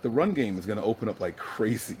 The run game is going to open up like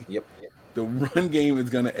crazy. Yep. The run game is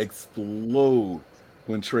going to explode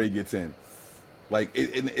when Trey gets in. Like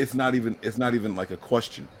it's not even like a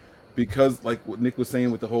question, because like what Nick was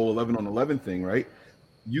saying with the whole 11-on-11 thing, right?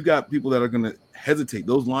 You got people that are going to hesitate.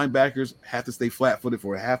 Those linebackers have to stay flat-footed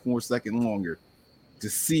for a half more second longer to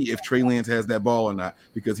see if Trey Lance has that ball or not,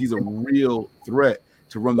 because he's a real threat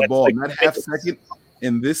to run the ball. And that half second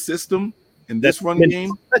in this system, in this run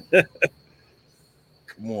game,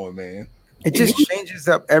 come on, man. It just changes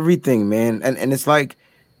up everything, man. And it's like,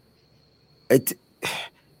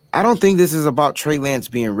 I don't think this is about Trey Lance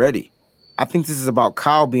being ready. I think this is about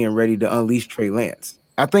Kyle being ready to unleash Trey Lance.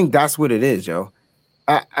 I think that's what it is, yo.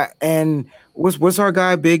 And what's our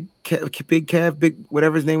guy, Big Kev,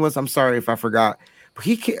 whatever his name was. I'm sorry if I forgot, but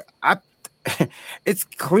it's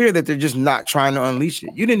clear that they're just not trying to unleash it.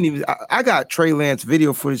 You didn't even. I got Trey Lance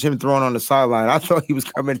video footage, him throwing on the sideline. I thought he was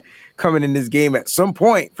coming in this game at some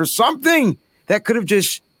point for something that could have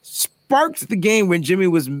just sparked the game when Jimmy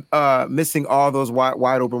was missing all those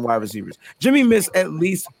wide open wide receivers. Jimmy missed at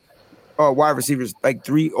least wide receivers, like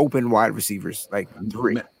 3 open wide receivers, like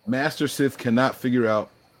 3. Master Sith cannot figure out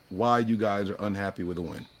why you guys are unhappy with the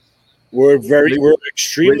win. We're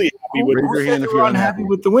extremely happy with. Raise your hand if you're unhappy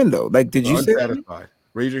with the win, though. Like, did you say unsatisfied?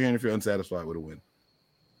 Raise your hand if you're unsatisfied with a win.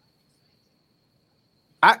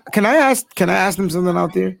 Can I ask them something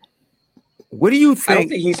out there? What do you think? I don't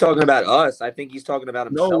think he's talking about us. I think he's talking about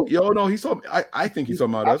himself. No, he's talking. I think he's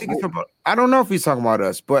talking about us. I don't know if he's talking about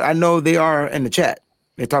us, but I know they are in the chat.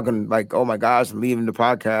 They're talking like, "Oh my gosh, I'm leaving the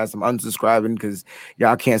podcast. I'm unsubscribing because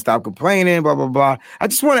y'all can't stop complaining." Blah blah blah. I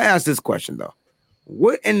just want to ask this question though: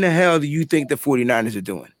 what in the hell do you think the 49ers are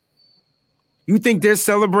doing? You think they're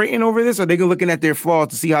celebrating over this, or they're looking at their flaws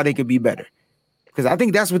to see how they could be better? because I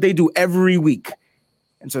think that's what they do every week.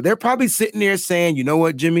 And so they're probably sitting there saying, you know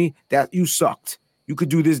what, Jimmy, that you sucked. You could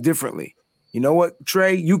do this differently. You know what,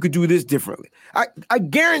 Trey, you could do this differently. I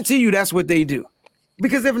guarantee you that's what they do.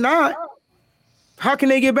 Because if not, how can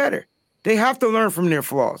they get better? They have to learn from their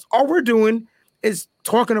flaws. All we're doing is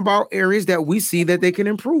talking about areas that we see that they can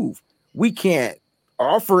improve. We can't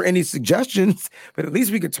offer any suggestions, but at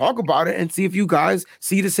least we could talk about it and see if you guys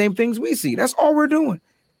see the same things we see. That's all we're doing.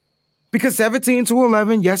 Because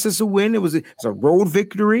 17-11, yes, it's a win. It's a road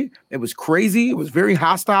victory. It was crazy. It was very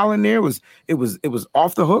hostile in there. It was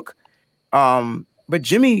off the hook. But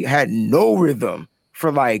Jimmy had no rhythm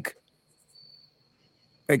for like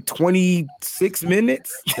 26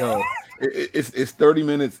 minutes. Yo, it's 30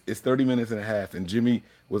 minutes. It's 30 minutes and a half, and Jimmy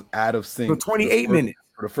was out of sync for 28 minutes.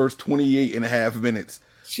 For the first 28 and a half minutes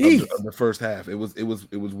of the first half. It was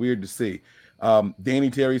weird to see.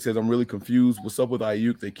 Danny Terry says, I'm really confused. What's up with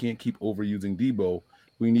Ayuk? They can't keep overusing Debo.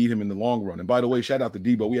 We need him in the long run. And by the way, shout out to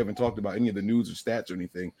Debo. We haven't talked about any of the news or stats or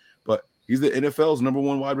anything, but he's the NFL's number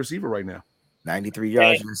one wide receiver right now. 93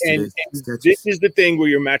 yards. And this is the thing where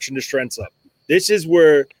you're matching the strengths up. This is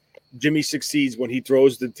where Jimmy succeeds when he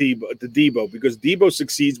throws the Debo, because Debo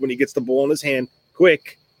succeeds when he gets the ball in his hand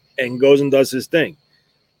quick and goes and does his thing.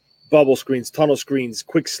 Bubble screens, tunnel screens,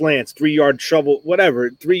 quick slants, 3-yard shovel, whatever,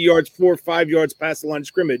 3 yards, 4 or 5 yards past the line of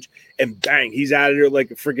scrimmage, and bang, he's out of there like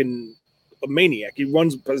a freaking maniac. He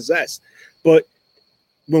runs possessed. But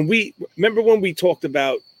when we talked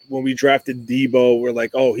about when we drafted Debo, we're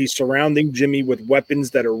like, oh, he's surrounding Jimmy with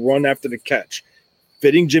weapons that are run after the catch,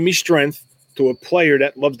 fitting Jimmy's strength to a player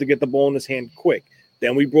that loves to get the ball in his hand quick.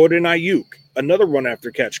 Then we brought in Ayuk, another run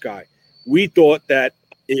after catch guy. We thought that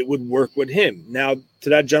it would work with him. Now, to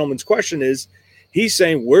that gentleman's question is, he's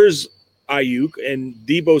saying, where's Ayuk? And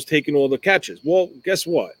Debo's taking all the catches. Well, guess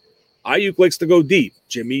what? Ayuk likes to go deep.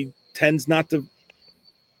 Jimmy tends not to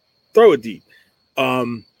throw it deep.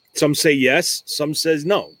 Some say yes, some says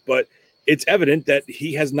no. But it's evident that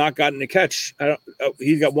he has not gotten a catch.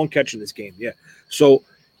 He's got one catch in this game. Yeah. So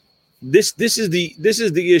this is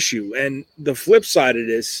the issue. And the flip side of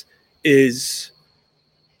this is,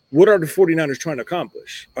 what are the 49ers trying to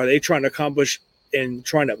accomplish? Are they trying to accomplish and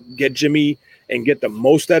trying to get Jimmy and get the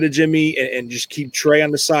most out of Jimmy and just keep Trey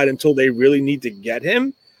on the side until they really need to get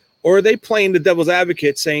him? Or are they playing the devil's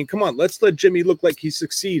advocate saying, come on, let's let Jimmy look like he's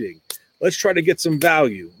succeeding. Let's try to get some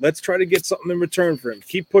value. Let's try to get something in return for him.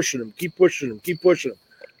 Keep pushing him, keep pushing him, keep pushing him.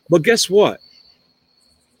 But guess what?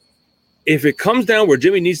 If it comes down where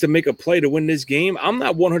Jimmy needs to make a play to win this game, I'm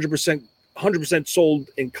not 100% sold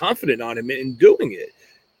and confident on him in doing it.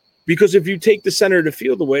 Because if you take the center of the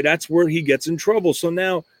field away, that's where he gets in trouble. So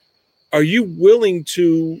now, are you willing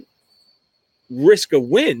to risk a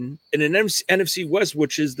win in an NFC West,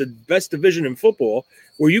 which is the best division in football,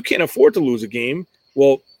 where you can't afford to lose a game?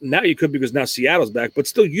 Well, now you could, because now Seattle's back. But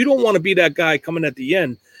still, you don't want to be that guy coming at the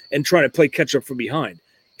end and trying to play catch up from behind.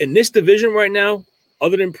 In this division right now,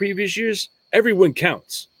 other than previous years, every win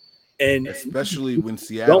counts. And especially when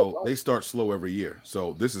Seattle, they start slow every year.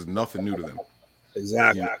 So this is nothing new to them.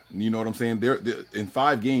 Exactly. You know what I'm saying? They're in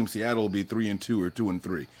 5 games, Seattle will be 3-2 or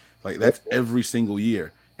 2-3. Like, that's every single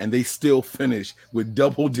year, and they still finish with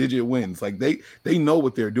double-digit wins. Like, they know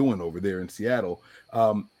what they're doing over there in Seattle.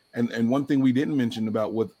 And one thing we didn't mention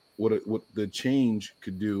about what the change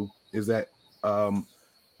could do is that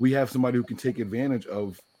we have somebody who can take advantage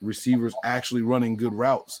of receivers actually running good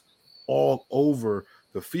routes all over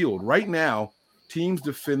the field. Right now, teams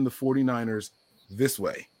defend the 49ers this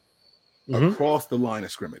way. Across the line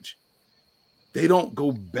of scrimmage. They don't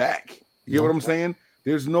go back. You know what I'm saying?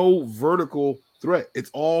 There's no vertical threat. It's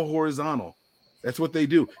all horizontal. That's what they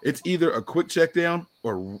do. It's either a quick check down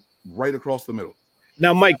or right across the middle.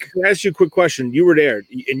 Now, Mike, can I ask you a quick question? You were there,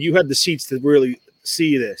 and you had the seats to really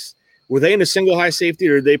see this. Were they in a single high safety,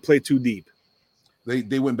 or did they play too deep?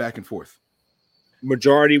 They went back and forth.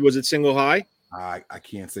 Majority, was it single high? I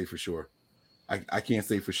can't say for sure. I can't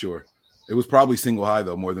say for sure. It was probably single high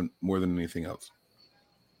though, more than anything else.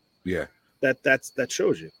 Yeah. That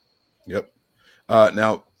shows you. Yep.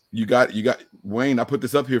 Now you got Wayne. I put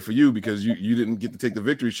this up here for you because you didn't get to take the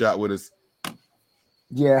victory shot with us.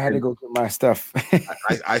 Yeah, I had to go get my stuff.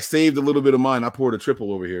 I saved a little bit of mine. I poured a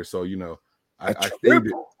triple over here, so I saved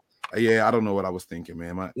it. Yeah, I don't know what I was thinking,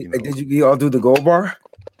 man. Did you all do the gold bar?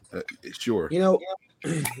 Sure.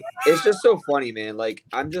 It's just so funny, man. Like,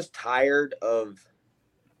 I'm just tired of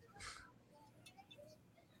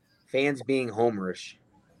fans being homerish,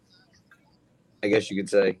 I guess you could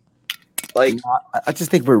say. Like, I just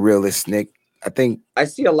think we're realists, Nick. I think I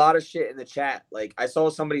see a lot of shit in the chat. Like, I saw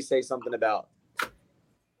somebody say something about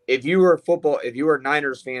if you were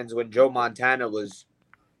Niners fans when Joe Montana was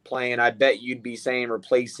playing, I bet you'd be saying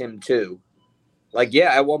replace him too. Like,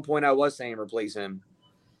 yeah, at one point I was saying replace him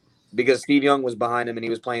because Steve Young was behind him and he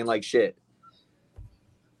was playing like shit.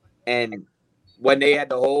 And when they had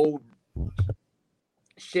the whole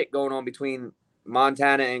shit going on between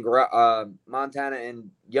Montana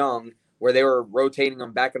and Young, where they were rotating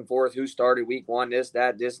them back and forth, who started week one, this,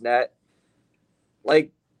 that.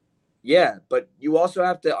 Like, yeah, but you also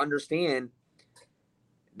have to understand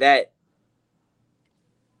that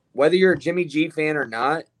whether you're a Jimmy G fan or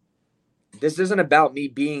not, this isn't about me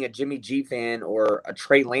being a Jimmy G fan or a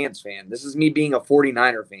Trey Lance fan. This is me being a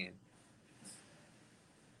 49er fan.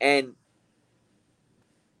 And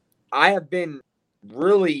I have been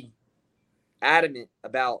really adamant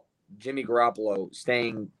about Jimmy Garoppolo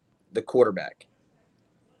staying the quarterback.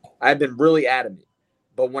 I've been really adamant.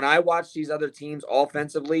 But when I watch these other teams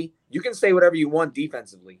offensively, you can say whatever you want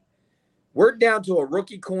defensively. We're down to a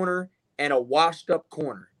rookie corner and a washed-up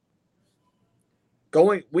corner.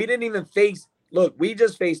 We didn't even face – look, we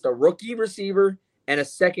just faced a rookie receiver and a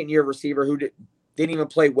second-year receiver who didn't even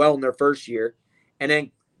play well in their first year, and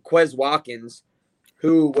then Quez Watkins,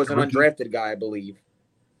 who was an undrafted guy, I believe.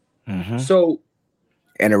 Mm-hmm. So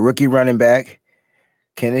 – and a rookie running back.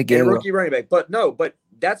 Can it get a rookie running back? But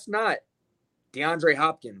that's not DeAndre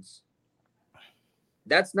Hopkins.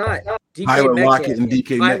 That's not DK Tyler Metcalf, Lockett and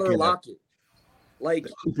DK Tyler Metcalf. Lockett. Like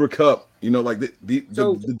Cooper Kupp, like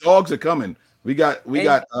the dogs are coming. We got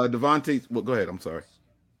Devontae. Well, go ahead. I'm sorry.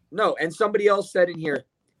 No, and somebody else said in here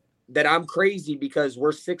that I'm crazy because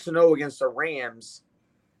we're 6-0 against the Rams.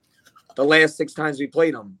 The last 6 times we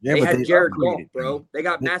played them, they had Jared Goff, bro. They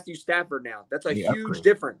got Matthew Stafford now. That's a huge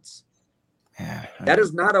difference. Yeah, that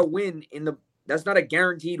is not a win that's not a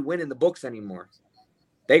guaranteed win in the books anymore.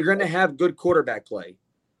 They're going to have good quarterback play.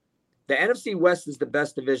 The NFC West is the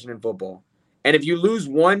best division in football. And if you lose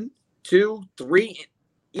 1, 2, 3,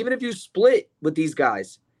 even if you split with these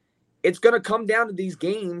guys, it's going to come down to these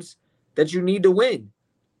games that you need to win.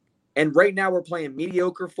 And right now we're playing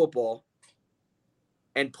mediocre football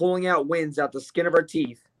and pulling out wins out the skin of our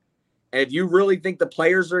teeth. And if you really think the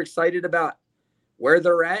players are excited about where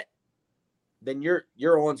they're at, then you're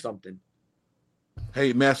on something.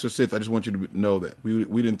 Hey, Master Sith, I just want you to know that we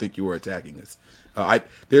didn't think you were attacking us.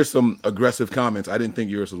 There's some aggressive comments. I didn't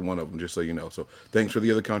think yours was one of them, just so you know. So thanks for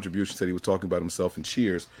the other contribution. Said he was talking about himself and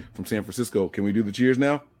cheers from San Francisco. Can we do the cheers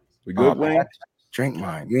now? We good, Wayne? Drink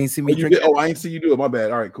mine. You ain't see me drink. I ain't see you do it. My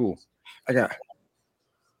bad. All right, cool. I got.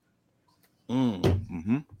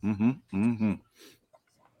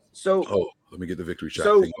 So let me get the victory shot.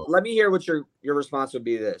 So let me hear what your response would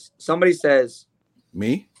be to this. Somebody says,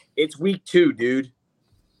 me? It's week 2, dude.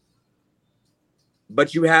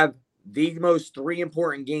 But you have the most 3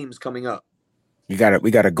 important games coming up. We got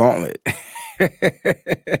a gauntlet.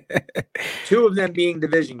 2 of them being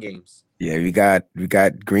division games. Yeah, we got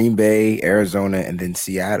Green Bay, Arizona, and then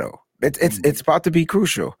Seattle. It's about to be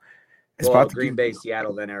crucial. It's about to Green Bay,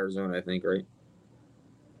 Seattle, then Arizona, I think, right?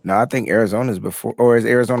 No, I think Arizona's before, or is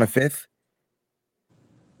Arizona 5th?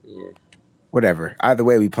 Yeah. Whatever. Either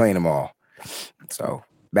way, we playing them all. So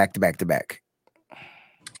back to back.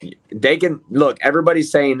 They can look.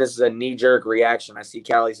 Everybody's saying this is a knee-jerk reaction. I see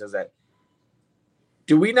Callie says that.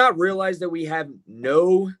 Do we not realize that we have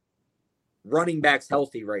no running backs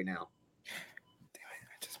healthy right now?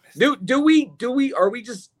 Do we? Are we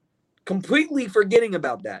just completely forgetting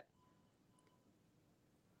about that?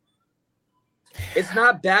 It's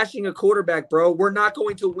not bashing a quarterback, bro. We're not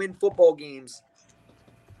going to win football games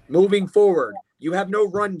moving forward. You have no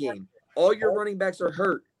run game. All your running backs are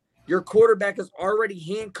hurt. Your quarterback is already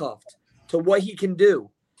handcuffed to what he can do.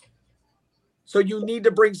 So you need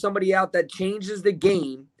to bring somebody out that changes the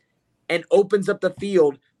game and opens up the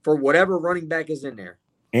field for whatever running back is in there.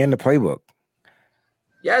 And the playbook.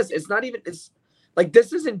 Yes, it's like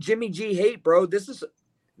this isn't Jimmy G hate, bro. This is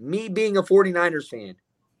me being a 49ers fan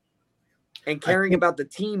and caring about the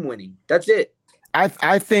team winning. That's it.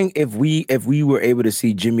 I think if we were able to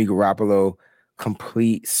see Jimmy Garoppolo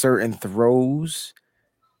complete certain throws,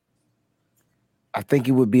 I think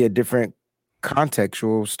it would be a different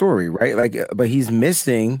contextual story, right? Like, but he's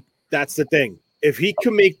missing. That's the thing. If he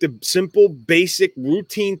can make the simple, basic,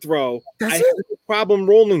 routine throw, I have no problem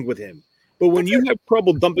rolling with him. But when you have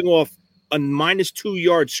trouble dumping off a -2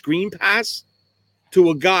 yard screen pass to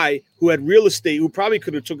a guy who had real estate, who probably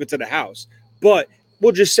could have took it to the house, but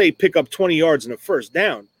we'll just say pick up 20 yards and a first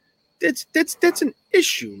down. That's an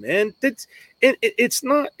issue, man. It's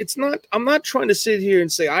not. I'm not trying to sit here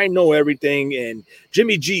and say I know everything and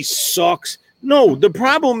Jimmy G sucks. No, the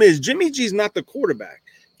problem is Jimmy G's not the quarterback.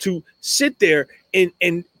 to sit there and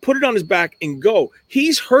put it on his back and go.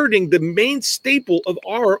 He's hurting the main staple of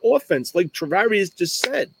our offense, like Travarius just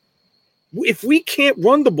said. If we can't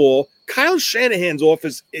run the ball, Kyle Shanahan's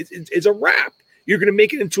offense is a wrap. You're going to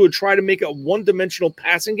make it into try to make a one-dimensional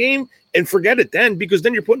passing game and forget it then, because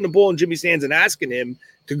then you're putting the ball in Jimmy's hands and asking him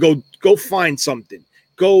to go find something.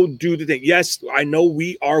 Go do the thing. Yes, I know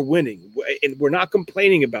we are winning, and we're not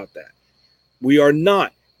complaining about that. We are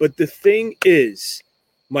not. But the thing is,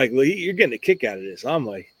 Mike, you're getting a kick out of this. I'm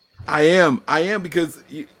like, I am because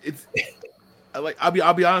it's like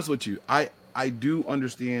I'll be honest with you. I do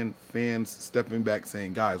understand fans stepping back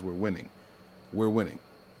saying, guys, we're winning. We're winning.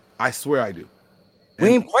 I swear I do. We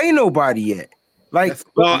ain't playing nobody yet. Like,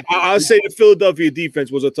 well, I'll say the Philadelphia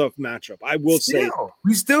defense was a tough matchup. I will say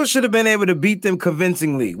we still should have been able to beat them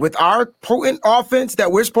convincingly with our potent offense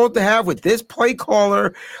that we're supposed to have, with this play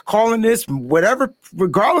caller calling this whatever,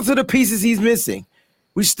 regardless of the pieces he's missing.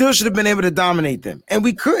 We still should have been able to dominate them, and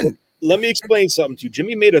we couldn't. Let me explain something to you.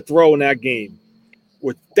 Jimmy made a throw in that game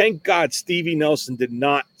where, thank God, Stevie Nelson did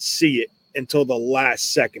not see it until the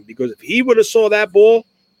last second, because if he would have saw that ball,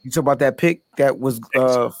 you talk about that pick that was he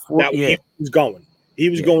was going. He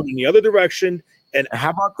was going in the other direction. And how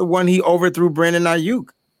about the one he overthrew Brandon Ayuk?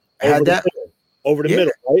 Over the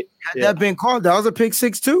middle, right? Had that been called, that was a pick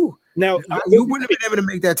 6 too. Now you wouldn't have been able to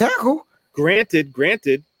make that tackle. Granted,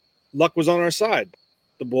 luck was on our side.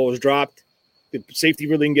 The ball was dropped. The safety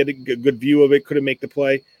really didn't get a good view of it. Couldn't make the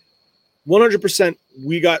play. 100%,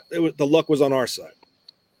 the luck was on our side.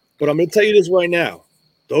 But I'm going to tell you this right now: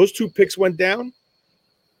 those two picks went down.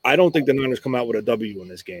 I don't think the Niners come out with a W in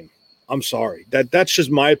this game. I'm sorry. That's just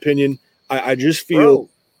my opinion. I just feel.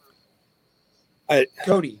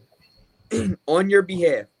 Cody, on your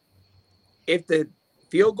behalf, if the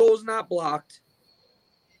field goal is not blocked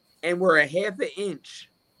and we're a half an inch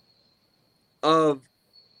of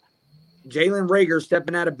Jalen Reagor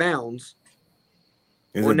stepping out of bounds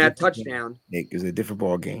on that touchdown, Nick, is a different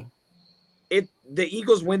ball game. The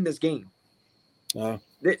Eagles win this game.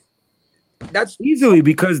 That's easily,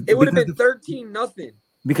 because it would have been 13-0.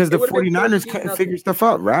 Because the 49ers couldn't figure stuff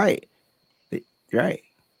out. Right.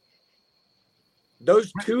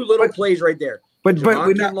 Those two little plays right there. But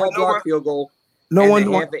we're not block field goal. No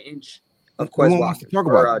one half an inch of Quez wants to talk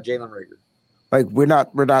or about Jalen Reagor. Like, we're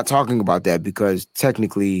not talking about that because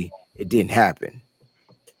technically it didn't happen.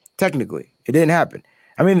 Technically, it didn't happen.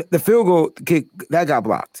 I mean, the field goal kick that got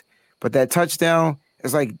blocked, but that touchdown,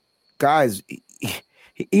 it's like, guys,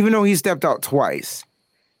 even though he stepped out twice,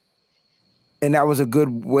 and that was a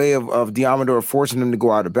good way of Diamondor forcing him to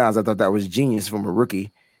go out of bounds. I thought that was genius from a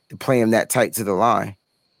rookie to play him that tight to the line.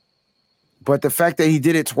 But the fact that he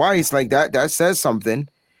did it twice, like that says something.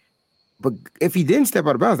 But if he didn't step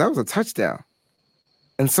out of bounds, that was a touchdown.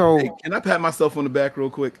 And so, hey, can I pat myself on the back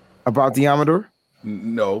real quick? About Diamondor?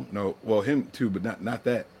 No. Well, him too, but not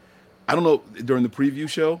that. I don't know. During the preview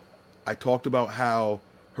show, I talked about how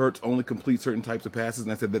Hurts only completes certain types of passes,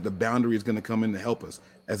 and I said that the boundary is going to come in to help us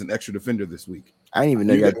as an extra defender this week. I didn't even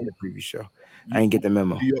know you had the preview show. I didn't get the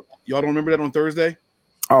memo. Y'all don't remember that on Thursday?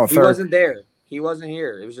 Oh, he wasn't there. He wasn't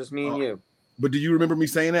here. It was just me and you. But do you remember me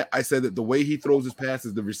saying that? I said that the way he throws his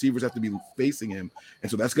passes, the receivers have to be facing him.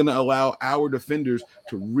 And so that's going to allow our defenders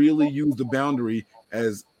to really use the boundary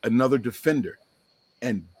as another defender.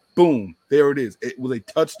 And boom, there it is. It was a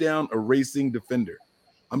touchdown erasing defender.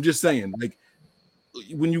 I'm just saying, like,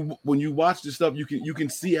 when you watch this stuff, you can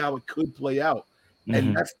see how it could play out.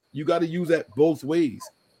 And you got to use that both ways,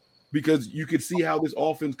 because you could see how this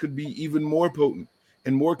offense could be even more potent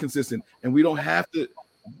and more consistent. And we don't have to,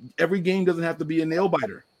 every game doesn't have to be a nail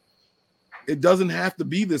biter. It doesn't have to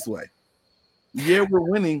be this way. Yeah, we're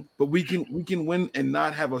winning, but we can win and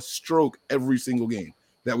not have a stroke every single game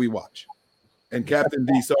that we watch. And Captain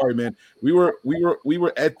D, sorry, man. We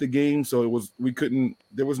were at the game, so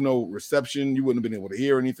there was no reception. You wouldn't have been able to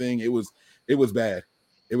hear anything. It was bad.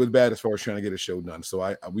 It was bad as far as trying to get a show done.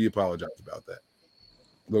 So we apologize about that.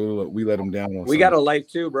 Look, we let them down. We got a life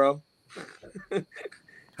too, bro.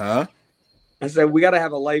 Huh? I said we got to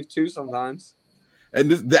have a life too sometimes. And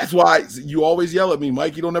that's why you always yell at me,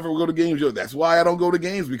 Mike. You don't ever go to games. That's why I don't go to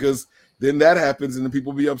games, because then that happens and then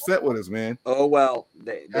people be upset with us, man. Oh well,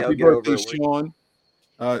 happy birthday, Sean.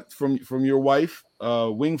 From your wife,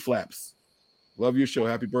 Wing Flaps. Love your show.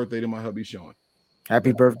 Happy birthday to my hubby, Sean.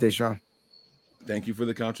 Happy birthday, Sean. Thank you for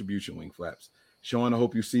the contribution, Wing Flaps. Sean, I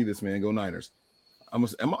hope you see this, man. Go Niners. I'm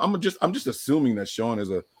just assuming that Sean is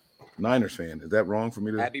a Niners fan. Is that wrong for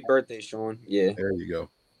me to? Happy birthday, Sean. Yeah. There you go.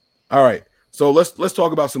 All right. So let's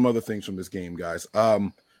talk about some other things from this game, guys.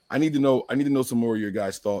 I need to know some more of your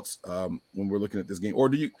guys' thoughts when we're looking at this game. Or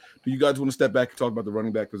do you guys want to step back and talk about the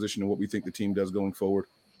running back position and what we think the team does going forward?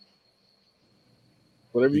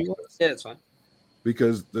 Whatever you want. Yeah, that's fine.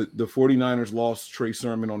 Because the 49ers lost Trey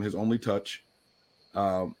Sermon on his only touch.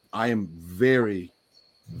 I am very,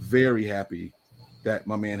 very happy that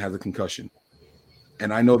my man has a concussion.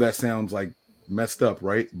 And I know that sounds like messed up,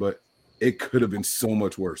 right? But it could have been so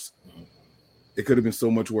much worse. It could have been so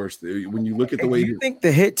much worse. When you look at the way you think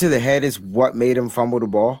the hit to the head is what made him fumble the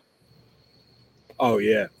ball? Oh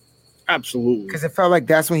yeah, absolutely. Because it felt like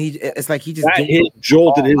that's when it's like he just that hit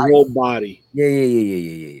jolted his whole body.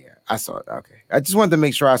 Yeah. I saw it. Okay. I just wanted to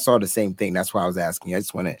make sure I saw the same thing. That's why I was asking. I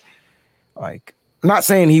just wanted, like, I'm not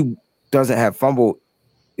saying he doesn't have fumble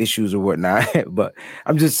issues or whatnot, but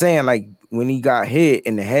I'm just saying, like, when he got hit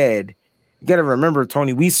in the head, you got to remember,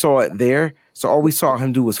 Tony, we saw it there. So all we saw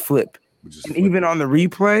him do was flip. And even on the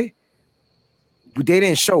replay, they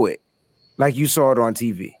didn't show it like you saw it on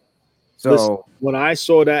TV. So listen, when I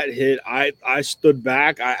saw that hit, I stood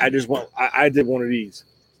back. I did one of these.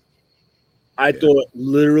 I thought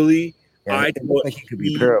literally, I thought like he could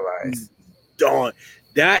be paralyzed. Done.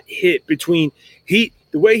 That hit between the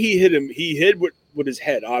way he hit him, he hit with his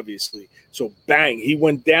head, obviously. So bang, he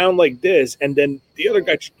went down like this, and then the other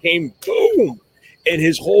guy came boom, and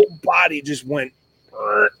his whole body just went.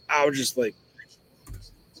 I was just like,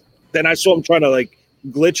 then I saw him trying to like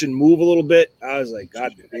glitch and move a little bit. I was like,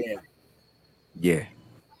 God damn. Yeah,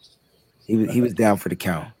 he was down for the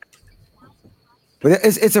count. But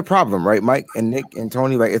it's a problem, right, Mike and Nick and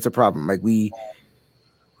Tony? Like, it's a problem. Like, we're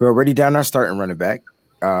already down our starting running back.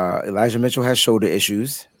 Elijah Mitchell has shoulder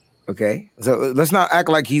issues. Okay, so let's not act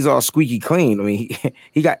like he's all squeaky clean. I mean,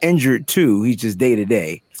 he got injured too. He's just day to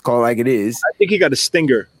day. It's called like it is. I think he got a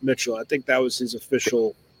stinger, Mitchell. I think that was his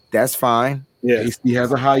official. That's fine. Yeah, he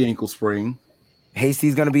has a high ankle sprain.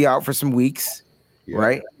 Hasty's going to be out for some weeks. Yeah.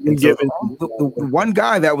 Right. So the one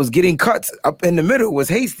guy that was getting cuts up in the middle was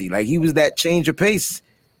Hasty. Like, he was that change of pace.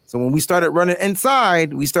 So when we started running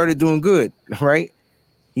inside, we started doing good. Right.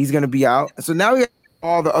 He's going to be out. So now we have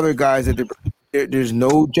all the other guys that there's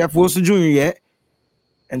no Jeff Wilson Jr. yet.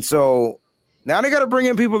 And so now they got to bring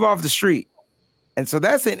in people off the street. And so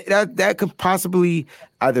that's it. That could possibly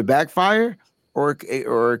either backfire or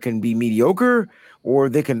it can be mediocre, or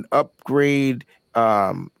they can upgrade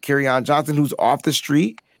Kerryon Johnson, who's off the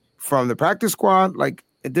street from the practice squad. Like,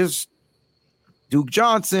 there's Duke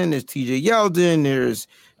Johnson, there's TJ Yeldon, there's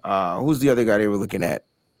who's the other guy they were looking at?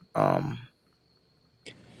 TJ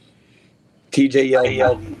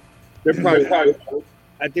Yeldon. They're probably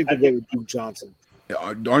I think they're going with Duke Johnson.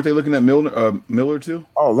 Aren't they looking at Miller too?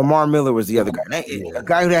 Oh, Lamar Miller was the other guy. A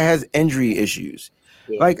guy that has injury issues.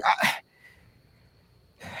 Yeah. Like,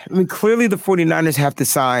 I mean, clearly the 49ers have to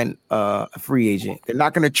sign a free agent. They're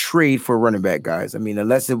not going to trade for a running back, guys. I mean,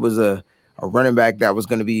 unless it was a running back that was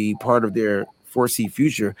going to be part of their 4C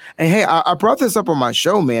future. And hey, I brought this up on my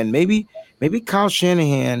show, man. Maybe Kyle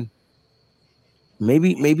Shanahan,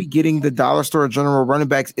 maybe getting the dollar store general running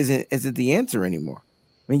backs isn't the answer anymore.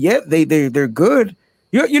 I mean, yeah, they're good.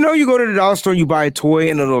 You know, you go to the dollar store, you buy a toy,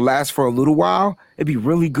 and it'll last for a little while. It'd be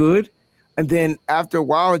really good. And then after a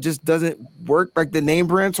while, it just doesn't work like the name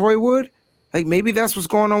brand toy would. Like, maybe that's what's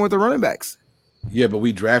going on with the running backs. Yeah, but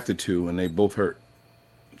we drafted two, and they both hurt.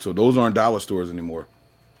 So those aren't dollar stores anymore.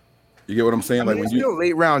 You get what I'm saying? I mean, like, when you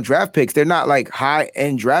late round draft picks, they're not like high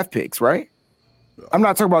end draft picks, right? I'm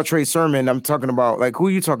not talking about Trey Sermon. I'm talking about, like, who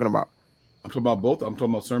are you talking about? I'm talking about both. I'm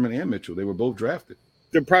talking about Sermon and Mitchell. They were both drafted.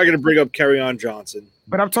 They're probably going to bring up Kerryon Johnson.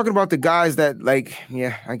 But I'm talking about the guys that, like,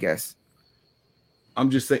 yeah, I guess. I'm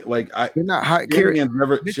just saying, like, they're not high.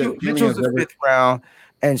 Mitchell's the 5th round,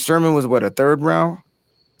 and Sermon was what, a 3rd round,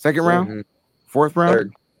 2nd round, Mm-hmm. 4th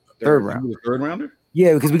round, third round. A 3rd rounder?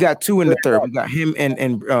 Yeah, because we got 2 in the 3rd. We got him and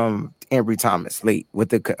Ambry Thomas late with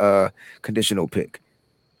the conditional pick.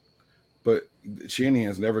 But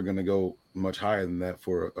Shanahan's never going to go much higher than that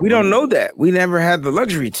for. We don't know that. We never had the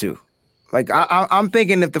luxury to. Like, I'm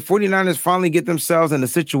thinking if the 49ers finally get themselves in a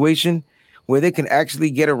situation where they can actually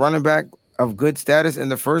get a running back of good status in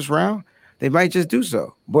the 1st round, they might just do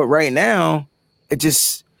so. But right now,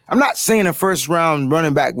 I'm not saying a 1st round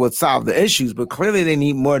running back will solve the issues, but clearly they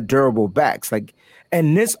need more durable backs. Like,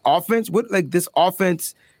 and this offense,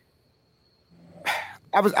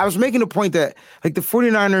 I was making a point that, like, the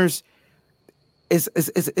 49ers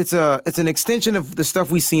it's an extension of the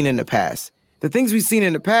stuff we've seen in the past. The things we've seen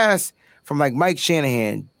in the past from, like, Mike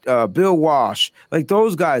Shanahan, Bill Walsh, like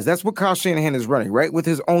those guys, that's what Kyle Shanahan is running, right? With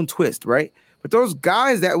his own twist, right? But those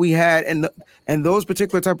guys that we had and those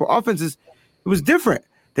particular type of offenses, it was different.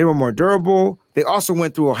 They were more durable. They also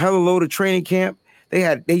went through a hell of a load of training camp.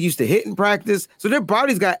 They used to hit in practice. So their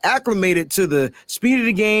bodies got acclimated to the speed of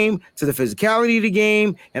the game, to the physicality of the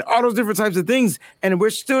game, and all those different types of things. And we're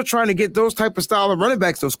still trying to get those type of style of running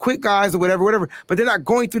backs, those quick guys or whatever. But they're not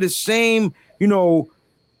going through the same,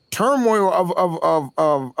 turmoil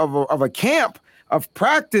of a camp of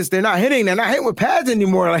practice. They're not hitting with pads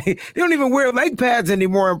anymore. Like they don't even wear leg pads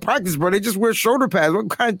anymore in practice, bro. They just wear shoulder pads. What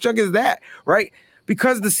kind of junk is that, right?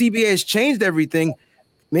 Because the CBA has changed everything.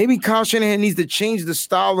 Maybe Kyle Shanahan needs to change the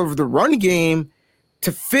style of the run game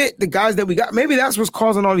to fit the guys that we got. Maybe that's what's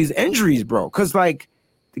causing all these injuries, bro. Because, like,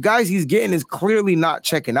 the guys he's getting is clearly not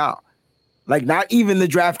checking out. Like, not even the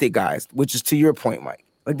drafted guys, which is to your point, Mike.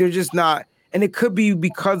 Like, they're just not. And it could be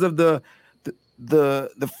because of the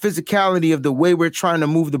physicality of the way we're trying to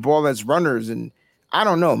move the ball as runners. And I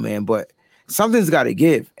don't know, man, but something's got to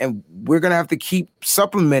give. And we're going to have to keep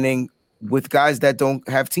supplementing with guys that don't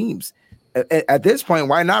have teams. At this point,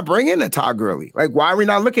 why not bring in a Todd Gurley? Like, why are we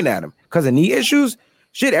not looking at him? Because of knee issues?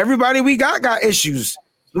 Shit, everybody we got issues.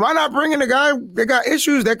 Why not bring in a guy that got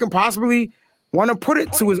issues that can possibly want to put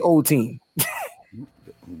it to his old team?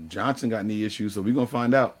 Johnson got knee issues, so we're going to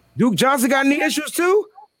find out. Duke Johnson got knee issues too?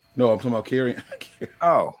 No, I'm talking about Kerryon.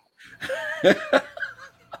 Oh.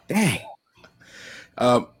 Dang.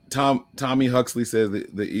 Tommy Huxley says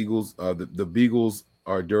that the Eagles, the Beagles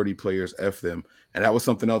are dirty players, F them. And that was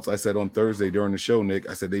something else I said on Thursday during the show, Nick.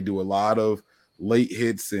 I said they do a lot of late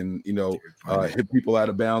hits and, hit people out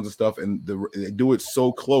of bounds and stuff. And they do it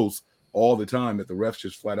so close all the time that the refs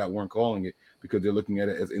just flat out weren't calling it because they're looking at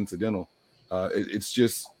it as incidental. It's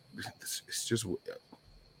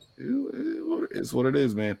what it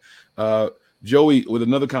is, man. Joey, with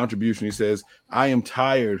another contribution, he says, I'm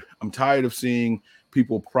tired of seeing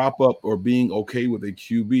people prop up or being okay with a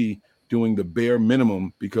QB doing the bare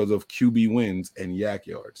minimum because of QB wins and yak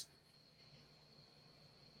yards.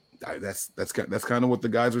 That's kind of what the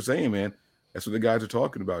guys are saying, man. That's what the guys are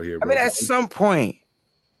talking about here, bro. I mean, at some point,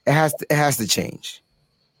 it has to change.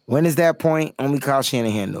 When is that point? Only Kyle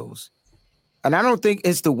Shanahan knows. And I don't think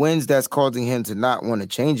it's the wins that's causing him to not want to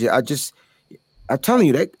change it. I'm telling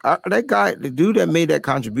you, that guy, the dude that made that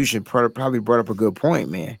contribution probably brought up a good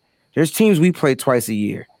point, man. There's teams we play twice a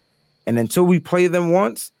year. And until we play them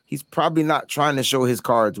once, he's probably not trying to show his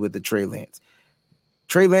cards with the Trey Lance.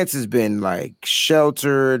 Trey Lance has been like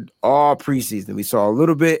sheltered all preseason. We saw a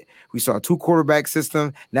little bit. We saw a 2-quarterback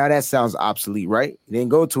system. Now that sounds obsolete, right? He didn't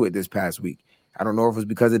go to it this past week. I don't know if it was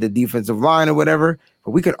because of the defensive line or whatever,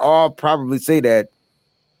 but we could all probably say that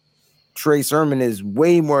Trey Sermon is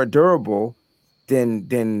way more durable than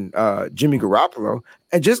Jimmy Garoppolo.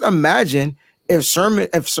 And just imagine if Lance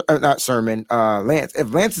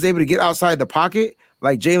is able to get outside the pocket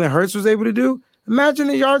like Jalen Hurts was able to do, imagine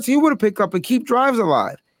the yards he would have picked up and keep drives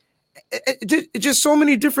alive. It's just so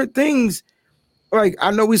many different things. Like,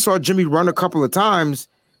 I know we saw Jimmy run a couple of times,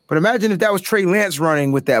 but imagine if that was Trey Lance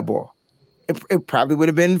running with that ball. It probably would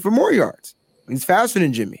have been for more yards. He's faster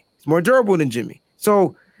than Jimmy. He's more durable than Jimmy.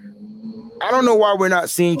 So I don't know why we're not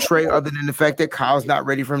seeing Trey other than the fact that Kyle's not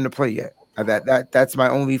ready for him to play yet. That's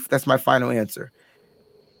my final answer.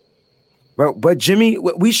 But Jimmy,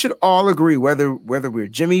 we should all agree, whether we're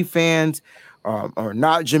Jimmy fans or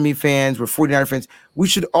not Jimmy fans, we're 49er fans, we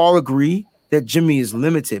should all agree that Jimmy is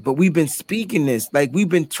limited. But we've been speaking this, like we've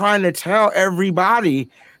been trying to tell everybody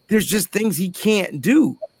there's just things he can't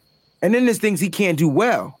do. And then there's things he can't do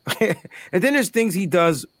well. And then there's things he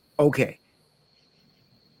does okay.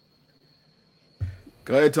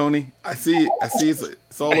 Go ahead, Tony. I see it.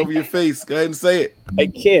 It's all over your face. Go ahead and say it. I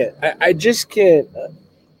can't. I just can't.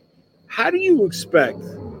 How do you expect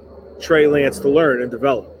Trey Lance to learn and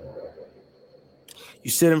develop? You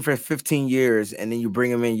sit him for 15 years, and then you bring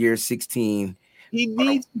him in year 16.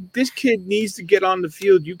 This kid needs to get on the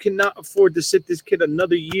field. You cannot afford to sit this kid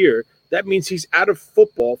another year. That means he's out of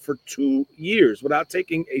football for 2 years without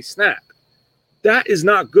taking a snap. That is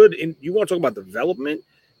not good. And you want to talk about development?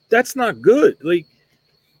 That's not good. Like,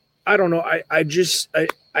 I don't know. I just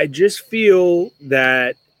feel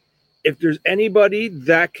that if there's anybody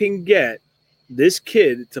that can get this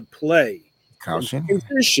kid to play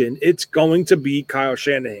position, it's going to be Kyle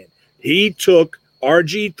Shanahan. He took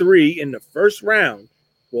RG3 in the first round.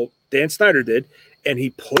 Well, Dan Snyder did, and he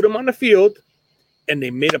put him on the field, and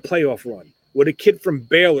they made a playoff run with a kid from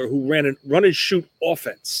Baylor who ran and run and shoot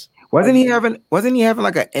offense. Wasn't he having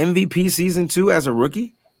like an MVP season too as a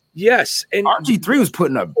rookie? Yes, and RG3 was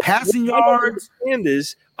putting up passing yards.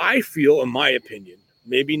 I feel, in my opinion,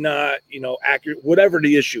 maybe not, accurate, whatever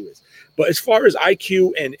the issue is. But as far as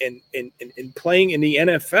IQ and playing in the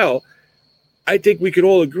NFL, I think we could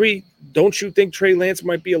all agree. Don't you think Trey Lance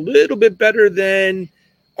might be a little bit better than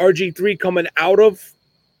RG3 coming out of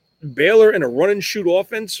Baylor in a run and shoot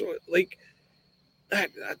offense. Like, I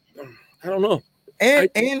don't know.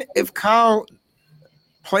 And if Kyle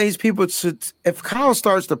plays people if Kyle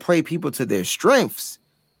starts to play people to their strengths,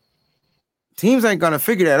 teams ain't gonna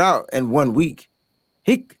figure that out in 1 week.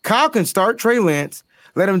 Kyle can start Trey Lance,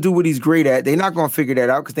 let him do what he's great at. They're not gonna figure that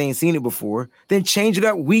out because they ain't seen it before. Then change it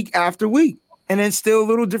up week after week, and then still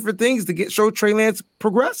little different things to show Trey Lance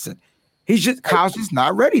progressing. Kyle's just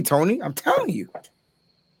not ready, Tony. I'm telling you.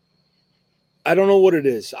 I don't know what it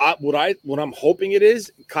is. What I'm hoping it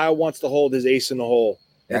is, Kyle wants to hold his ace in the hole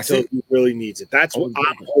until he really needs it. That's what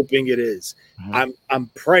I'm hoping it is. Mm-hmm. I'm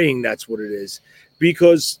praying that's what it is,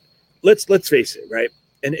 because let's face it, right?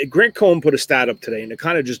 And Grant Cohn put a stat up today, and it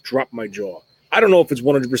kind of just dropped my jaw. I don't know if it's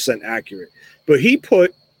 100% accurate, but he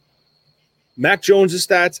put Mac Jones'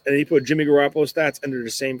 stats and he put Jimmy Garoppolo's stats under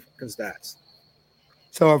the same stats.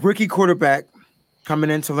 So a rookie quarterback coming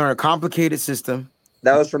in to learn a complicated system.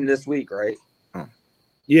 That was from this week, right?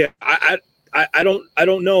 Yeah, I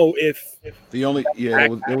don't know if the only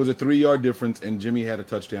there was a 3-yard difference, and Jimmy had a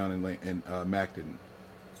touchdown and Mac didn't.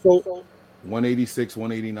 So 186,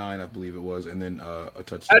 189, I believe it was, and then a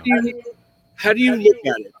touchdown. How do you look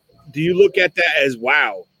at it? Do you look at that as,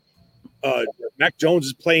 wow, Mac Jones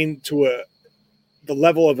is playing to the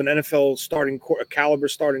level of an NFL caliber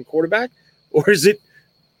starting quarterback, or is it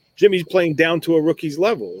Jimmy's playing down to a rookie's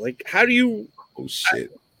level? Like, how do you? Oh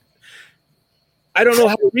shit! I don't know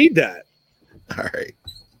how to read that. All right.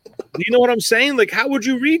 Do you know what I'm saying? Like, how would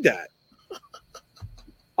you read that?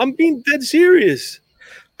 I'm being dead serious.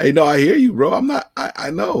 Hey, no, I hear you, bro. I'm not.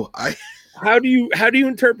 I know. How do you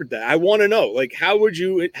interpret that? I want to know. Like, how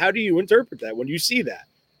do you interpret that when you see that?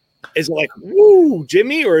 Is it like, woo,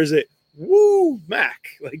 Jimmy, or is it woo, Mac?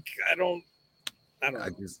 Like, I don't know.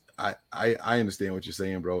 I understand what you're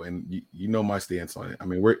saying, bro, and you know my stance on it. I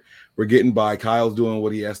mean, we're getting by. Kyle's doing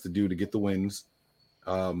what he has to do to get the wins,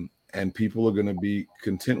 and people are going to be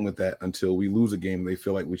content with that until we lose a game they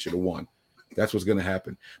feel like we should have won. That's what's going to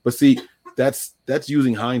happen. But see, that's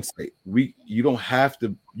using hindsight. You don't have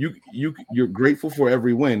to. You're grateful for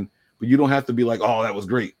every win, but you don't have to be like, oh, that was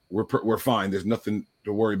great. We're fine. There's nothing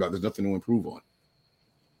to worry about. There's nothing to improve on.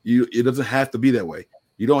 It doesn't have to be that way.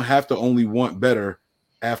 You don't have to only want better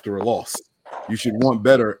after a loss. You should want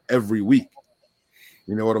better every week.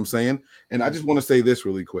 You know what I'm saying? And I just want to say this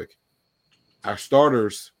really quick. Our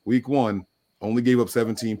starters, week 1, only gave up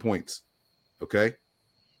 17 points. Okay?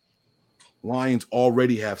 Lions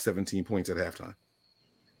already have 17 points at halftime.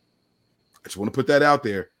 I just want to put that out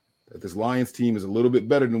there, that this Lions team is a little bit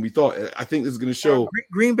better than we thought. I think this is going to show.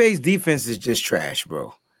 Green Bay's defense is just trash,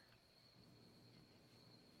 bro.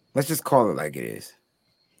 Let's just call it like it is.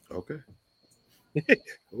 Okay.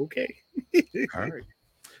 Okay. All right.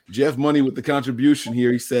 Jeff Money with the contribution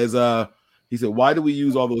here. He said, why do we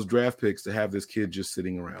use all those draft picks to have this kid just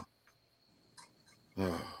sitting around?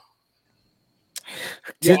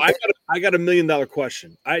 Yo, I got $1 million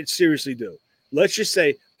question. I seriously do. Let's just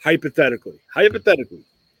say hypothetically,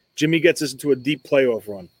 Jimmy gets us into a deep playoff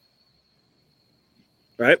run.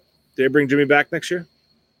 Right? They bring Jimmy back next year?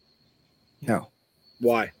 No.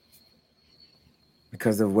 Why?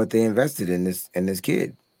 Because of what they invested in this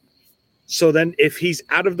kid. So then if he's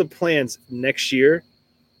out of the plans next year,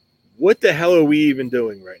 what the hell are we even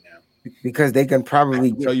doing right now? Because they can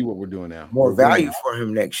probably tell you what we're doing now. More value for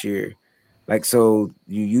him next year. Like, so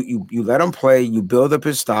you let him play, you build up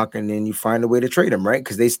his stock, and then you find a way to trade him, right?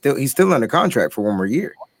 Because he's still under contract for 1 more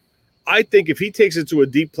year. I think if he takes it to a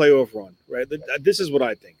deep playoff run, right? This is what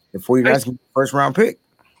I think. Before you guys get the first round pick.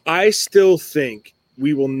 I still think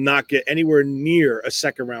we will not get anywhere near a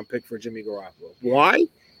second round pick for Jimmy Garoppolo. Why?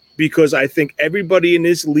 Because I think everybody in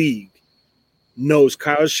this league knows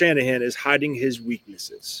Kyle Shanahan is hiding his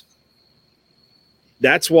weaknesses.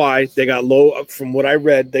 That's why they got low. From what I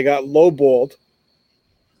read, they got lowballed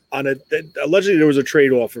on allegedly there was a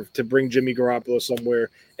trade offer to bring Jimmy Garoppolo somewhere,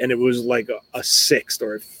 and it was like a 6th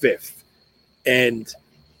or a 5th. And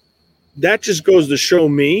that just goes to show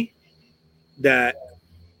me that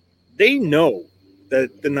they know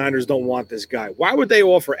that the Niners don't want this guy. Why would they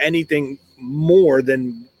offer anything more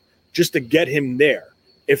than just to get him there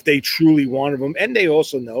if they truly wanted him? And they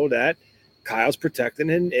also know that Kyle's protecting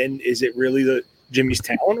him. And is it really Jimmy's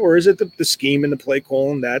talent, or is it the scheme and the play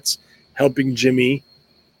calling that's helping Jimmy,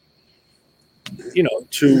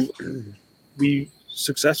 to be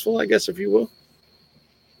successful, I guess, if you will?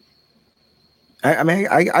 I mean,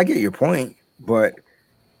 I get your point, but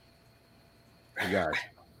guys,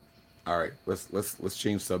 all right, let's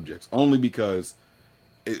change subjects. Only because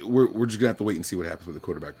we're just gonna have to wait and see what happens with the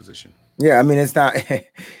quarterback position. Yeah, I mean, it's not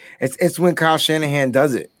It's when Kyle Shanahan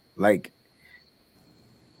does it. Like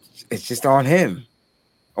it's just on him.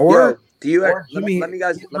 Or do you? or Let me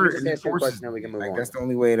just ask you a question, then we can move on. That's the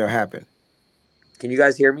only way it'll happen. Can you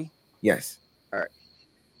guys hear me? Yes. All right.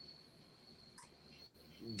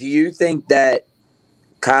 Do you think that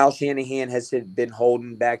Kyle Shanahan has been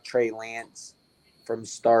holding back Trey Lance from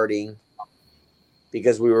starting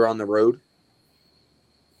because we were on the road?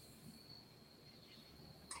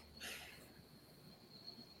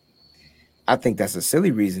 I think that's a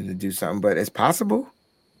silly reason to do something, but it's possible.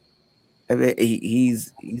 I mean,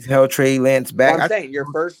 he's held Trey Lance back. Well, I'm saying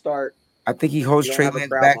your first start. I think he holds Trey Lance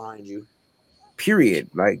back. Behind you. Period.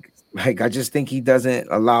 Like I just think he doesn't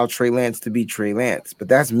allow Trey Lance to be Trey Lance. But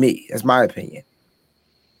that's me. That's my opinion.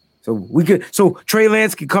 So Trey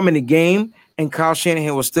Lance could come in the game, and Kyle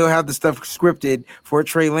Shanahan will still have the stuff scripted for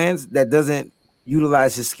Trey Lance that doesn't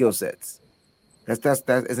utilize his skill sets. That's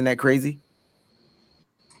isn't that crazy?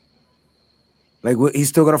 Like he's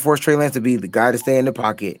still gonna force Trey Lance to be the guy to stay in the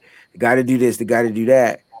pocket, the guy to do this, the guy to do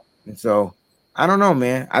that. And so I don't know,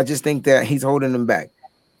 man. I just think that he's holding them back.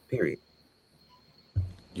 Period.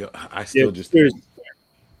 Yo, I still just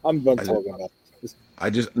I'm done talking about this. I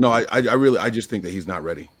just think that he's not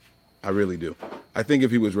ready. I really do. I think if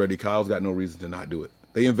he was ready, Kyle's got no reason to not do it.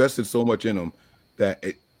 They invested so much in him that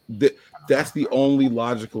that's the only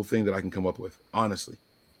logical thing that I can come up with, honestly.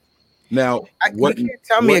 Now, you can't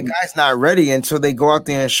tell me a guy's not ready until they go out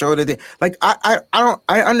there and show that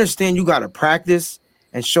I understand you got to practice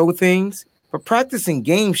and show things, but practicing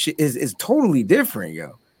game is totally different,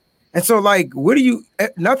 yo. And so, like,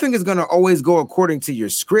 nothing is going to always go according to your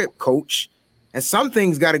script, coach. And some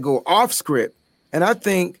things got to go off script. And I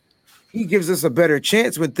think he gives us a better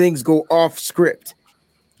chance when things go off script.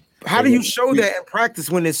 How do you show that in practice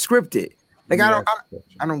when it's scripted? Like, I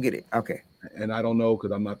don't get it. Okay. And I don't know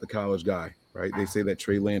because I'm not the college guy, right? They say that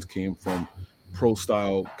Trey Lance came from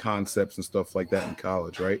pro-style concepts and stuff like that in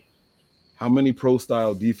college, right? How many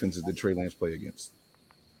pro-style defenses did Trey Lance play against?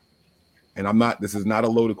 And this is not a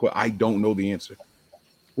loaded question. I don't know the answer.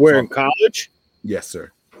 Where, in college? Yes,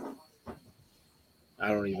 sir. I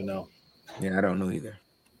don't even know. Yeah, I don't know either.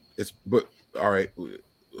 But all right.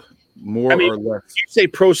 Or less. You say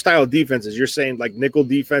pro-style defenses. You're saying like nickel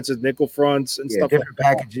defenses, nickel fronts, and stuff. Different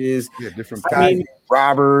like packages, different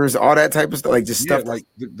robbers, all that type of stuff. Like just stuff like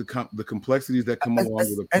the complexities that come along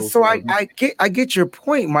with it. And so I get your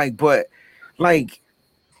point, Mike. But like,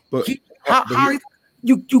 how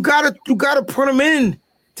you gotta put him in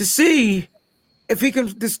to see if he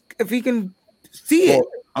can see it.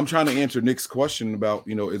 I'm trying to answer Nick's question about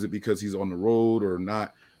is it because he's on the road or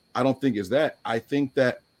not? I don't think it's that. I think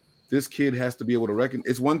that this kid has to be able to reckon.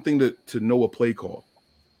 It's one thing to know a play call,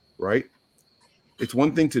 right? It's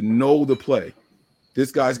one thing to know the play. This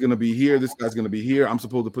guy's going to be here. This guy's going to be here. I'm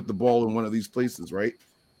supposed to put the ball in one of these places, right?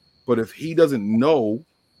 But if he doesn't know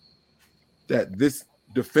that this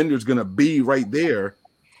defender's going to be right there,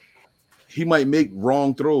 he might make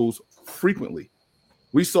wrong throws frequently.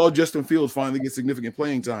 We saw Justin Fields finally get significant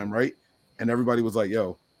playing time, right? And everybody was like,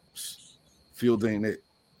 yo, Fields ain't it.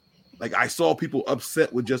 Like, I saw people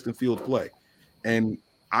upset with Justin Fields' play. And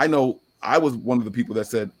I know I was one of the people that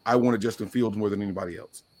said I wanted Justin Fields more than anybody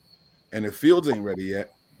else. And if Fields ain't ready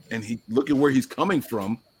yet, and look at where he's coming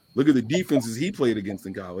from, look at the defenses he played against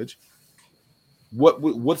in college,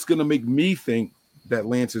 what's going to make me think that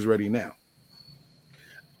Lance is ready now?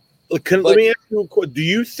 Let me ask you, do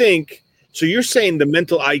you think – so you're saying the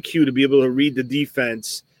mental IQ to be able to read the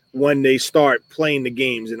defense when they start playing the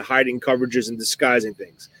games and hiding coverages and disguising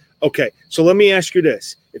things. Okay, so let me ask you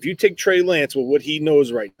this. If you take Trey Lance with what he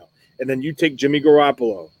knows right now, and then you take Jimmy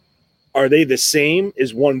Garoppolo, are they the same?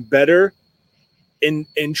 Is one better in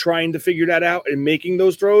trying to figure that out and making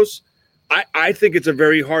those throws? I think it's a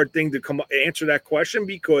very hard thing to answer that question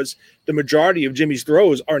because the majority of Jimmy's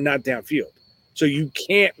throws are not downfield. So you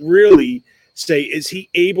can't really say, is he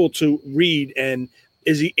able to read and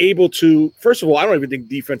is he able to – first of all, I don't even think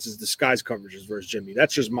defenses disguise coverages versus Jimmy.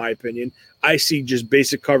 That's just my opinion. I see just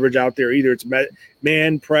basic coverage out there. Either it's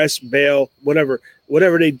man, press, bail, whatever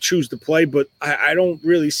they choose to play. But I don't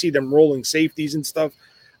really see them rolling safeties and stuff.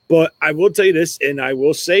 But I will tell you this, and I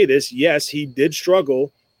will say this. Yes, he did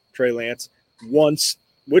struggle, Trey Lance, once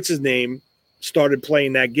what's his name started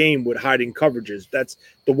playing that game with hiding coverages. That's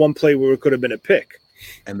the one play where it could have been a pick.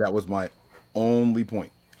 And that was my only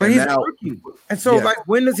point. But he's a rookie. And so, like,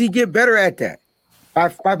 when does he get better at that?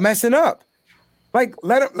 By messing up. Like,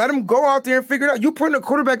 let him go out there and figure it out. You're putting a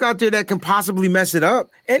quarterback out there that can possibly mess it up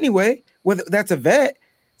anyway. That's a vet.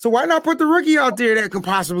 So why not put the rookie out there that can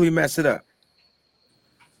possibly mess it up?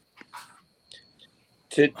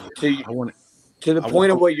 To the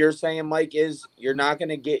point of what you're saying, Mike, is you're not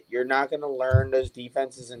gonna learn those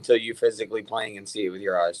defenses until you physically playing and see it with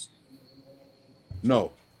your eyes.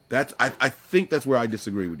 No, I think that's where I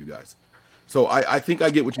disagree with you guys. So I think I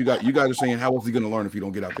get what you got. You guys are saying, how is he going to learn if you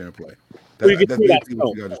don't get out there and play? Well, you can That's see basically that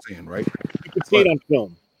what you guys are saying, right? You can see it on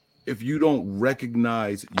film. If you don't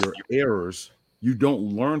recognize your errors, you don't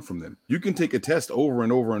learn from them. You can take a test over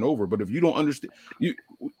and over and over, but if you don't understand,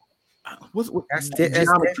 what's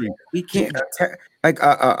geometry? We can't like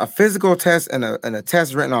a physical test and a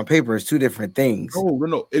test written on paper is two different things.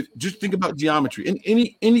 No. Just think about geometry and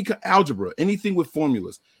any algebra, anything with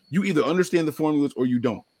formulas. You either understand the formulas or you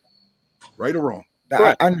don't. Right or wrong?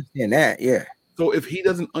 I understand that, yeah. So if he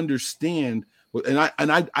doesn't understand, and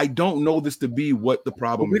I don't know this to be what the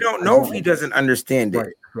problem is. We don't know if he doesn't understand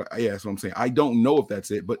it. Right. Yeah, that's what I'm saying. I don't know if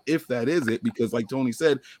that's it, but if that is it, because like Tony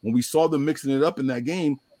said, when we saw them mixing it up in that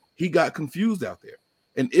game, he got confused out there.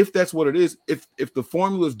 And if that's what it is, if the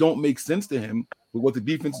formulas don't make sense to him with what the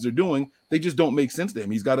defenses are doing, they just don't make sense to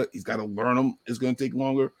him. He's got to learn them. It's going to take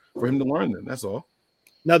longer for him to learn them. That's all.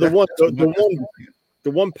 Now the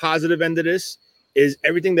one positive end of this is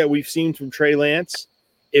everything that we've seen from Trey Lance.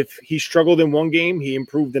 If he struggled in one game, he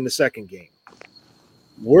improved in the second game.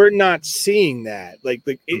 We're not seeing that.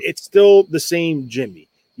 It's still the same Jimmy.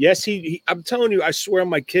 Yes, I'm telling you, I swear on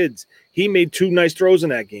my kids, he made 2 nice throws in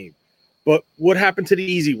that game. But what happened to the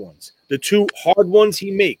easy ones? The 2 hard ones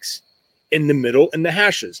he makes in the middle and the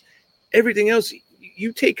hashes. Everything else,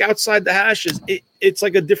 you take outside the hashes, it's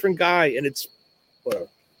like a different guy, and it's whatever.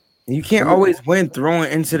 You can't always win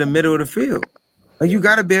throwing into the middle of the field. Like you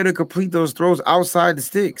got to be able to complete those throws outside the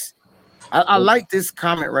sticks. I like this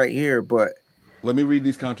comment right here, but let me read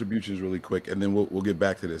these contributions really quick, and then we'll get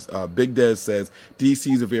back to this. Big Dez says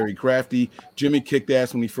DC's are very crafty. Jimmy kicked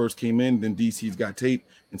ass when he first came in, then DC's got tape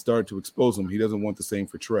and started to expose him. He doesn't want the same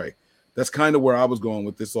for Trey. That's kind of where I was going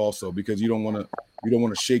with this also, because you don't want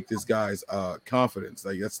to shake this guy's confidence.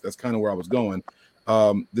 Like that's kind of where I was going.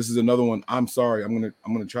 This is another one. I'm sorry. I'm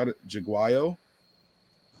gonna try to Jaguayo.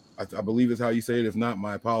 I believe is how you say it. If not,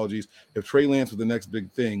 my apologies. If Trey Lance was the next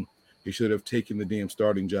big thing, he should have taken the damn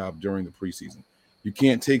starting job during the preseason. You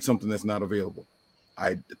can't take something that's not available.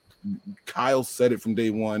 Kyle said it from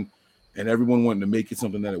day one, and everyone wanted to make it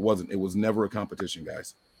something that it wasn't. It was never a competition,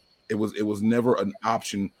 guys. It was never an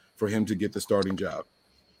option for him to get the starting job.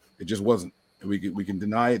 It just wasn't. We can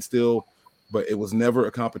deny it still, but it was never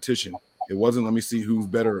a competition. It wasn't, let me see who's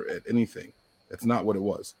better at anything. That's not what it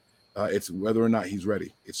was. It's whether or not he's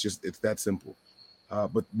ready. It's that simple.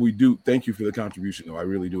 But we do thank you for the contribution, though. I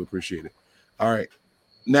really do appreciate it. All right.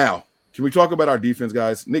 Now, can we talk about our defense,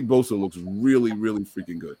 guys? Nick Bosa looks really, really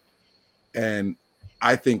freaking good. And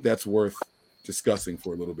I think that's worth discussing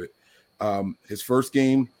for a little bit. His first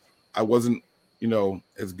game, I wasn't,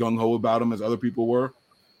 as gung-ho about him as other people were.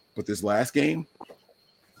 But this last game,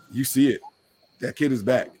 you see it. That kid is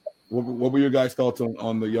back. What were your guys' thoughts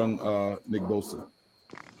on the young Nick Bosa?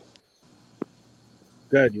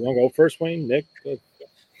 Good. You want to go first, Wayne? Nick? Good.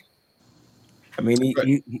 I mean,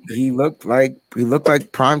 he looked like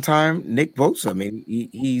primetime Nick Bosa. I mean,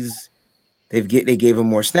 they gave him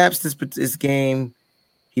more snaps this game.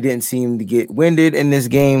 He didn't seem to get winded in this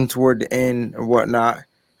game toward the end or whatnot.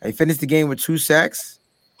 He finished the game with 2 sacks.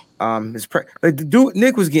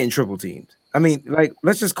 Nick was getting triple teamed. I mean,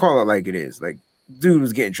 let's just call it like it is. Dude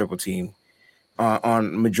was getting triple teamed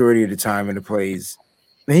on majority of the time in the plays.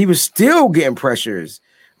 And he was still getting pressures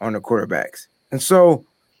on the quarterbacks. And so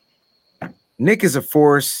Nick is a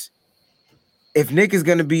force. If Nick is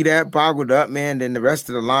going to be that boggled up, man, then the rest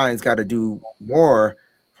of the line's got to do more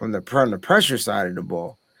from the pressure side of the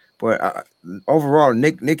ball. But overall,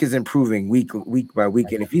 Nick is improving week by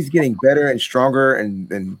week. And if he's getting better and stronger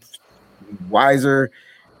and wiser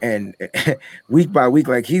and week by week,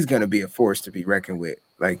 he's going to be a force to be reckoned with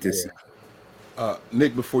like this. Yeah.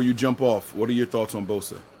 Nick, before you jump off, what are your thoughts on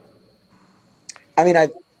Bosa? I mean,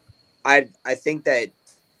 I think that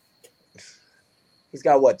he's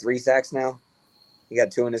got 3 sacks now. He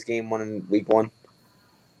got 2 in this game, 1 in week 1.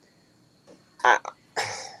 I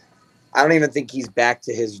don't even think he's back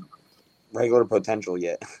to his regular potential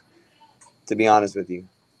yet, to be honest with you.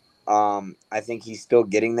 I think he's still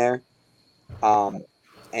getting there.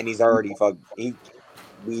 And he's already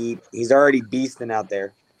he's already beasting out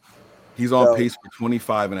there. He's on pace for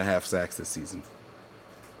 25.5 sacks this season.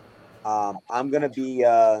 I'm gonna be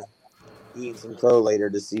eating some crow later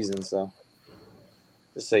this season, so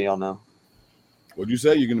just so y'all know. What'd you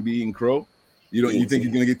say? You're gonna be eating crow? You think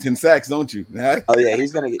he's gonna get 10 sacks, don't you? Oh yeah,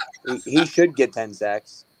 he's gonna get. He should get 10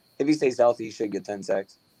 sacks if he stays healthy. He should get 10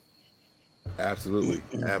 sacks. Absolutely.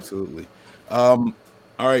 All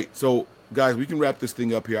right. So guys, we can wrap this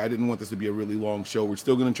thing up here. I didn't want this to be a really long show. We're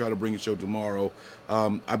still going to try to bring a show tomorrow.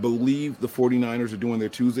 I believe the 49ers are doing their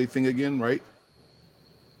Tuesday thing again, right?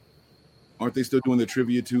 Aren't they still doing their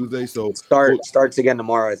Trivia Tuesday? So starts again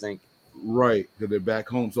tomorrow, I think. Right, because they're back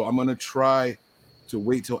home. So I'm going to try to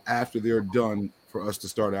wait till after they're done for us to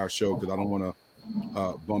start our show, because I don't want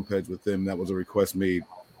to bump heads with them. That was a request made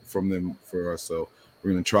from them for us, so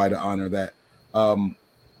we're going to try to honor that. The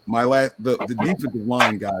defensive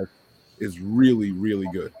line, guys, is really, really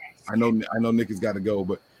good. I know Nick has got to go,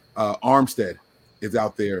 but Armstead is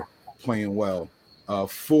out there playing well.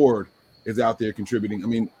 Ford is out there contributing. I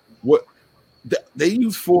mean, what they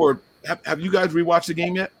use Ford. Have you guys rewatched the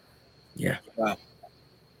game yet? Yeah. Wow.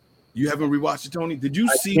 You haven't rewatched it, Tony? Did you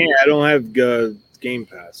see? I don't have Game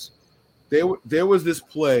Pass. There was this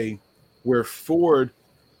play where Ford,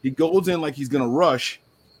 he goes in like he's going to rush,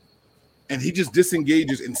 and he just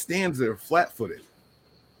disengages and stands there flat-footed.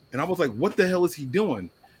 And I was like, what the hell is he doing?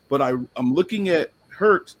 But I'm looking at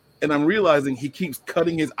Hurts, and I'm realizing he keeps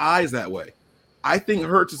cutting his eyes that way. I think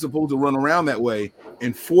Hurts is supposed to run around that way,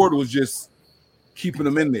 and Ford was just keeping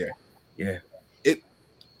him in there. Yeah.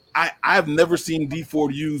 I've never seen D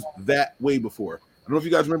Ford used that way before. I don't know if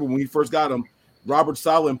you guys remember when he first got him, Robert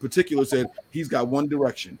Saleh in particular said he's got one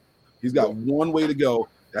direction. He's got one way to go.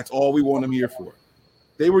 That's all we want him here for.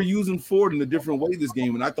 They were using Ford in a different way this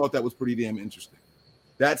game, and I thought that was pretty damn interesting.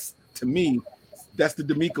 That's, to me, that's the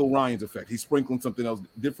D'Amico Ryans effect. He's sprinkling something else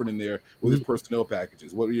different in there with his personnel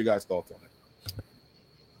packages. What are your guys' thoughts on it?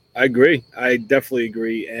 I agree. I definitely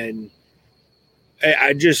agree. And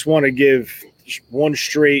I just want to give one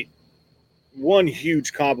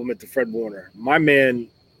huge compliment to Fred Warner. My man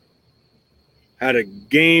had a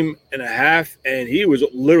game and a half, and he was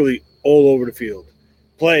literally all over the field.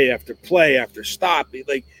 Play after stop.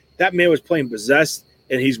 Like, that man was playing possessed,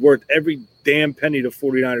 and he's worth every damn penny the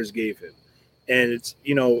 49ers gave him. And it's,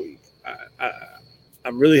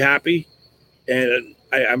 I'm really happy, and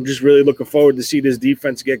I'm just really looking forward to see this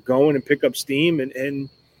defense get going and pick up steam, and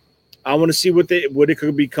I want to see what it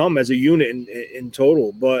could become as a unit in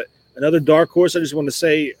total. But another dark horse, I just want to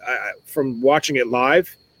say, from watching it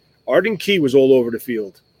live, Arden Key was all over the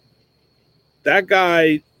field. That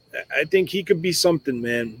guy, I think he could be something,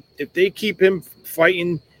 man. If they keep him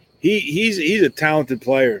fighting, he's a talented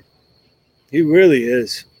player. He really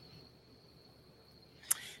is.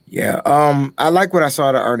 Yeah, I like what I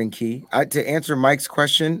saw to Arden Key. To answer Mike's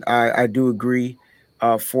question, I do agree.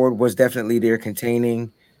 Ford was definitely there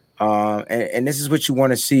containing. And this is what you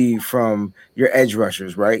want to see from your edge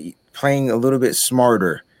rushers, right? Playing a little bit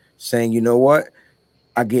smarter, saying, you know what,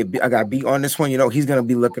 I got beat on this one. He's going to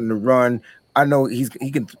be looking to run. I know he's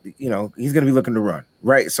going to be looking to run,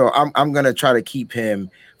 right? So I'm going to try to keep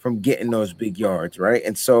him from getting those big yards, right?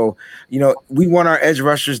 And so, we want our edge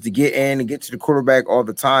rushers to get in and get to the quarterback all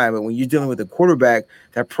the time. But when you're dealing with a quarterback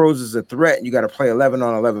that poses a threat, and you got to play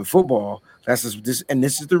 11-on-11 football. This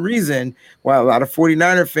is the reason why a lot of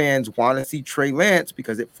 49er fans want to see Trey Lance,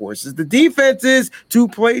 because it forces the defenses to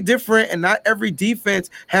play different, and not every defense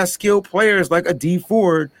has skilled players like a D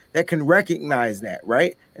Ford that can recognize that,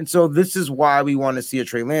 right? And so this is why we want to see a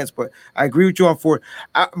Trey Lance. But I agree with you on Ford.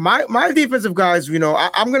 My defensive guys,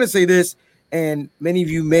 I'm going to say this, and many of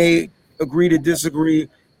you may agree to disagree,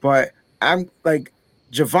 but I'm like,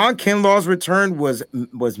 Javon Kinlaw's return was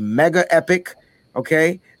mega epic,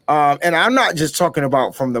 okay? And I'm not just talking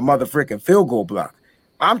about from the motherfucking field goal block.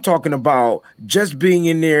 I'm talking about just being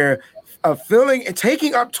in there, filling and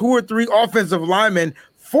taking up 2 or 3 offensive linemen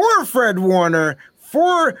for Fred Warner,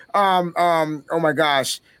 for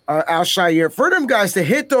Al-Shaair, for them guys to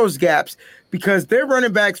hit those gaps, because their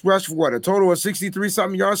running backs rushed for a total of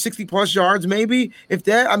 63-something yards, 60-plus yards, maybe, if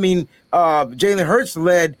that. I mean, Jalen Hurts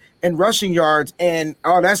led in rushing yards, and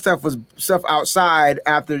all that stuff was stuff outside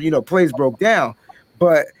after, plays broke down.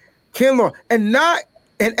 But Kinlaw, and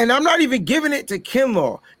I'm not even giving it to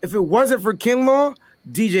Kinlaw. If it wasn't for Kinlaw,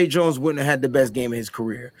 DJ Jones wouldn't have had the best game of his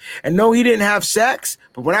career. And no, he didn't have sacks,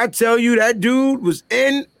 but when I tell you that dude was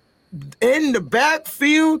in the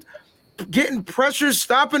backfield, getting pressure,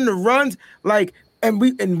 stopping the runs, and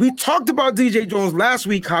we talked about DJ Jones last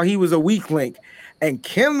week, how he was a weak link. And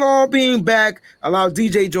Kinlaw being back allowed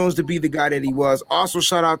DJ Jones to be the guy that he was. Also,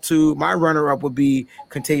 shout out to my runner-up would be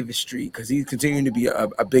Contavious Street, because he's continuing to be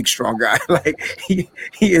a big, strong guy. He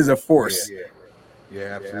is a force.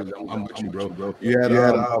 Yeah, absolutely. I'm with you, bro.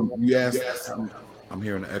 You asked. I'm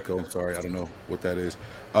hearing an echo. I'm sorry. I don't know what that is.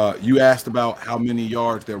 You asked about how many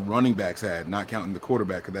yards their running backs had, not counting the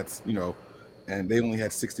quarterback, because that's, and they only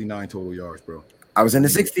had 69 total yards, bro. I was in the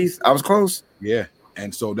 60s. I was close. Yeah,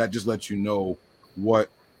 and so that just lets you know what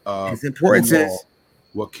his importance is.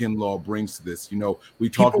 what Kinlaw brings to this. You know, we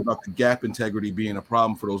talked about the gap integrity being a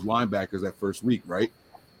problem for those linebackers that first week, right?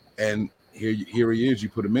 And here he is. You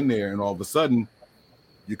put him in there, and all of a sudden,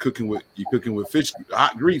 you're cooking with fish,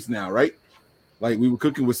 hot grease now, right? Like we were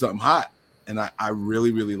cooking with something hot, and I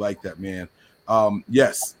really, really like that, man.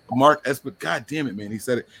 Yes, Mark Espinosa. God damn it, man, he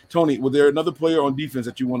said it. Tony, was there another player on defense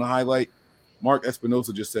that you want to highlight? Mark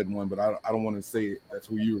Espinosa just said one, but I don't want to say it. That's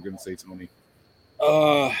who you were going to say, Tony.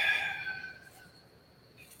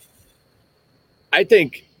 I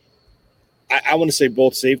think I want to say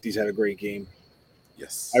both safeties had a great game.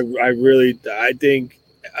 Yes, I think,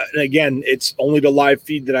 and again, it's only the live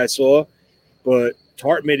feed that I saw, but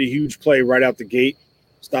Tart made a huge play right out the gate,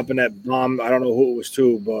 stopping that bomb. I don't know who it was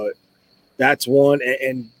to, but that's one.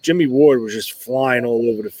 And Jimmy Ward was just flying all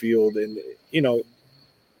over the field, and you know,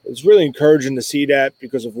 it's really encouraging to see that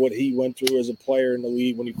because of what he went through as a player in the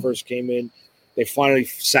league when he first came in. They finally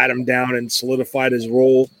sat him down and solidified his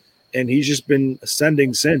role, and he's just been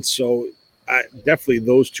ascending since. So definitely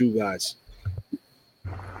those two guys.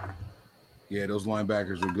 Yeah, those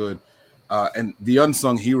linebackers are good. And the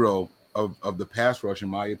unsung hero of the pass rush, in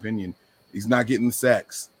my opinion, he's not getting the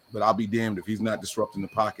sacks, but I'll be damned if he's not disrupting the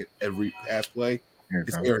pocket every pass play.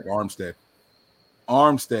 It's Eric Armstead.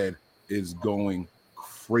 Armstead is going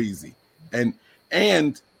crazy.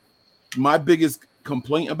 And my biggest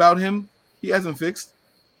complaint about him, he hasn't fixed.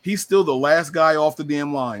 He's still the last guy off the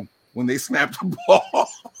damn line when they snap the ball.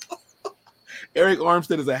 Eric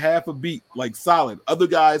Armstead is a half a beat, like solid. Other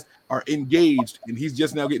guys are engaged, and he's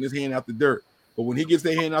just now getting his hand out the dirt. But when he gets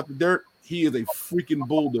their hand out the dirt, he is a freaking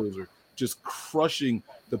bulldozer, just crushing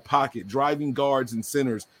the pocket, driving guards and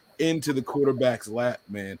centers into the quarterback's lap,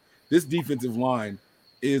 man. This defensive line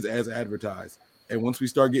is as advertised. And once we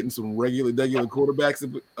start getting some regular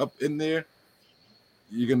quarterbacks up in there,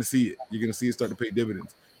 you're going to see it. You're going to see it start to pay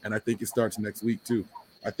dividends. And I think it starts next week, too.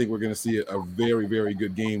 I think we're going to see a very, very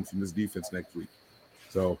good game from this defense next week.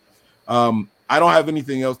 So I don't have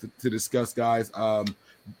anything else to discuss, guys.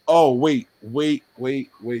 Wait.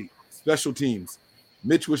 Special teams.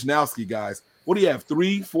 Mitch Wishnowsky, guys. What do you have,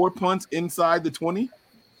 3-4 punts inside the 20?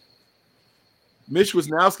 Mitch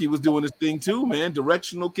Wishnowsky was doing his thing too, man.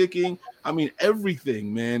 Directional kicking. I mean,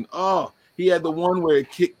 everything, man. Oh, he had the one where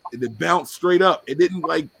it bounced straight up. It didn't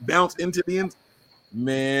like bounce into the end.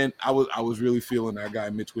 Man, I was really feeling that guy,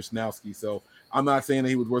 Mitch Wishnowsky. So I'm not saying that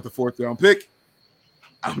he was worth a 4th-round pick.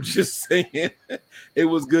 I'm just saying it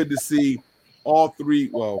was good to see all three.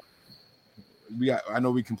 Well, I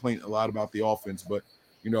know we complain a lot about the offense, but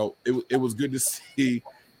you know, it was good to see.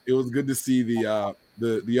 It was good to see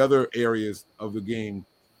the other areas of the game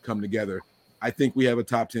come together. I think we have a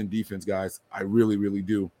top 10 defense, guys. I really, really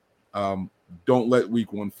do. Don't let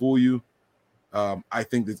week 1 fool you. I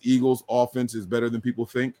think this Eagles offense is better than people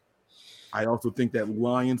think. I also think that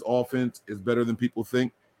Lions offense is better than people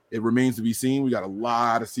think. It remains to be seen. We got a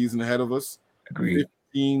lot of season ahead of us. Agreed.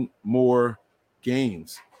 15 more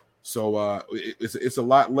games. So it's a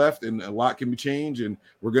lot left and a lot can be changed. And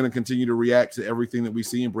we're going to continue to react to everything that we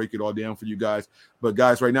see and break it all down for you guys. But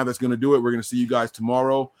guys, right now that's going to do it. We're going to see you guys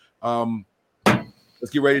tomorrow.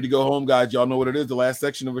 Let's get ready to go home, guys. Y'all know what it is. The last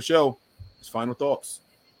section of the show is final thoughts.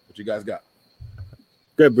 What you guys got?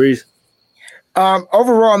 Good, Breeze.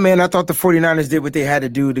 Overall, man, I thought the 49ers did what they had to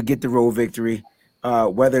do to get the road victory.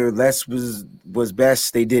 Whether less was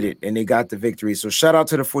best, they did it, and they got the victory. So shout out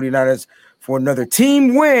to the 49ers for another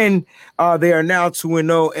team win. They are now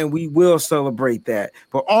 2-0, and we will celebrate that.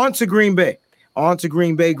 But on to Green Bay.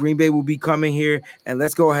 Green Bay will be coming here, and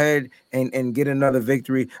let's go ahead and get another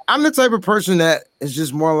victory. I'm the type of person that is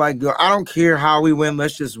just more like, I don't care how we win,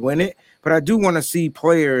 let's just win it. But I do want to see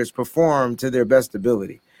players perform to their best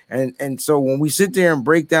ability. And so when we sit there and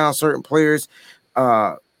break down certain players,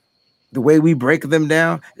 the way we break them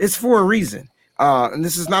down, it's for a reason. And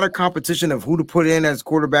this is not a competition of who to put in as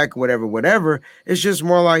quarterback, whatever. It's just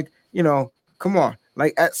more like, come on.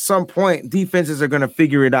 Like at some point, defenses are going to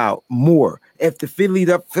figure it out more. If the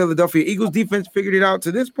Philadelphia Eagles defense figured it out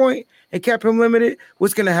to this point and kept him limited,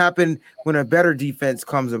 what's going to happen when a better defense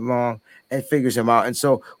comes along and figures him out? And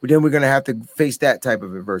so then we're going to have to face that type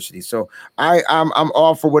of adversity. So I'm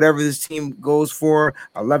all for whatever this team goes for.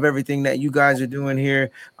 I love everything that you guys are doing here.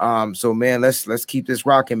 So man, let's keep this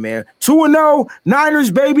rocking, man. 2-0 Niners,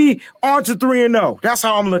 baby. On to 3-0. That's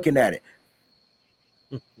how I'm looking at it.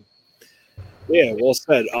 Yeah, well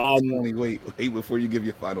said. Wait before you give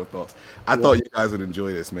your final thoughts. I thought you guys would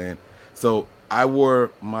enjoy this, man. So I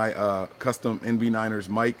wore my custom NB Niners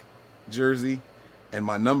Mike jersey, and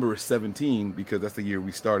my number is 17 because that's the year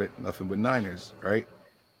we started Nothing But Niners, right?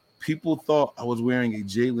 People thought I was wearing a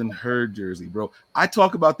Jalen Hurd jersey, bro. I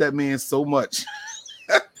talk about that man so much.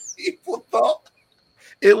 People thought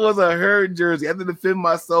it was a Herd jersey. I had to defend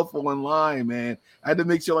myself online, man. I had to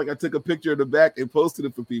make sure like I took a picture of the back and posted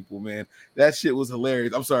it for people, man. That shit was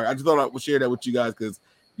hilarious. I'm sorry. I just thought I would share that with you guys because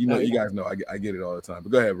you guys know I get it all the time.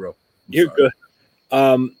 But go ahead, bro. You're good.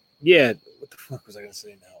 Yeah. What the fuck was I gonna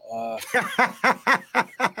say now?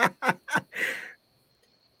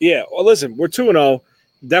 Yeah. Well, listen, we're 2-0.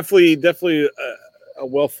 Definitely a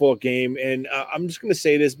well fought game, and I'm just gonna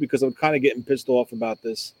say this because I'm kind of getting pissed off about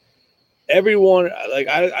this. Everyone, like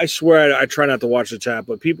I swear, I try not to watch the chat,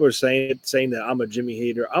 but people are saying that I'm a Jimmy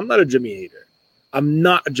hater. I'm not a Jimmy hater. I'm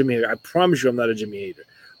not a Jimmy hater. I promise you, I'm not a Jimmy hater.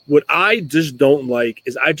 What I just don't like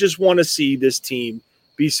is I just want to see this team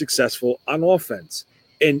be successful on offense,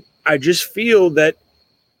 and I just feel that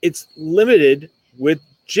it's limited with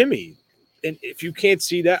Jimmy. And if you can't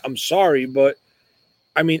see that, I'm sorry, but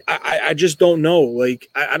I mean, I just don't know. Like,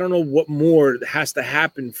 I don't know what more has to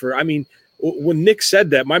happen for. I mean, when Nick said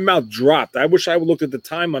that, my mouth dropped. I wish I would looked at the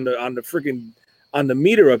time on the freaking on the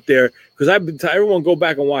meter up there because everyone go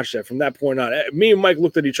back and watch that from that point on. Me and Mike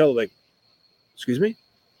looked at each other like, "Excuse me,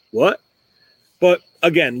 what?" But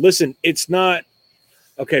again, listen, it's not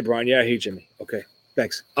okay, Brian. Yeah, I hate Jimmy. Okay,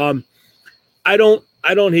 thanks. I don't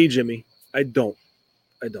hate Jimmy. I don't.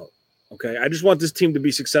 Okay, I just want this team to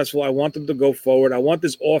be successful. I want them to go forward. I want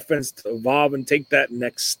this offense to evolve and take that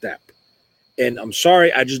next step. And I'm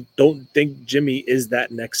sorry, I just don't think Jimmy is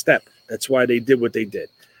that next step. That's why they did what they did.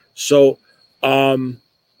 So,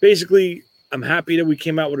 basically, I'm happy that we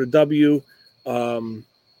came out with a W. We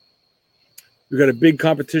got a big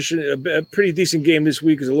competition, a pretty decent game this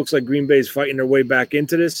week because it looks like Green Bay is fighting their way back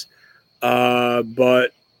into this.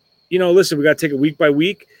 But, listen, we got to take it week by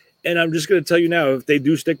week. And I'm just going to tell you now, if they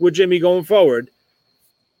do stick with Jimmy going forward,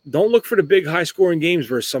 don't look for the big high-scoring games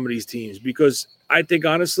versus some of these teams because I think,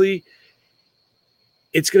 honestly,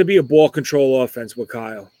 it's going to be a ball control offense with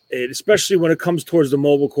Kyle, especially when it comes towards the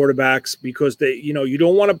mobile quarterbacks because you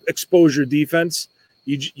don't want to expose your defense.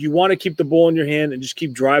 You want to keep the ball in your hand and just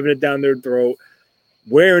keep driving it down their throat,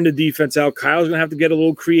 wearing the defense out. Kyle's going to have to get a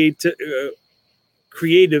little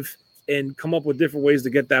creative and come up with different ways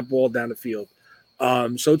to get that ball down the field.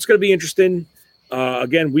 So it's going to be interesting,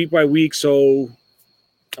 again, week by week. So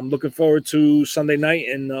I'm looking forward to Sunday night,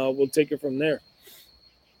 and we'll take it from there.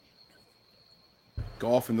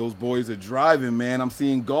 Golf and those boys are driving, man. I'm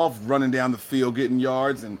seeing Golf running down the field, getting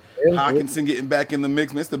yards, and Hockenson getting back in the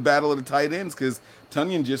mix. Man, it's the battle of the tight ends because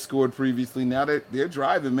Tunyon just scored previously. Now they're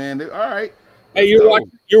driving, man. They're all right. Hey,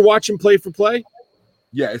 you're watching Play for Play?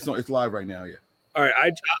 Yeah, it's live right now. Yeah. All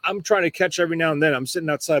right, I'm trying to catch every now and then. I'm sitting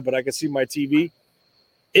outside, but I can see my TV.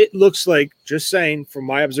 It looks like, just saying, from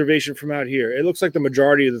my observation from out here, it looks like the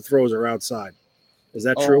majority of the throws are outside. Is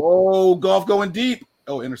that true? Oh, Golf going deep.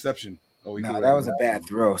 Oh, interception. Oh, no, that was a bad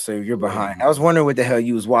throw. So you're behind. I was wondering what the hell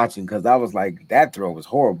you was watching because I was like, that throw was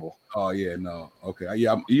horrible. Oh yeah, no, okay,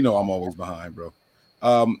 yeah, I'm always behind, bro.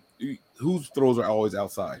 Whose throws are always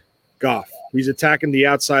outside? Goff. He's attacking the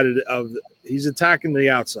outside he's attacking the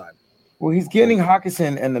outside. Well, he's getting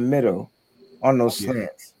Hockenson in the middle on those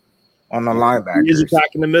slants. On the linebackers. He's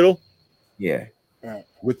attacking the middle? Yeah.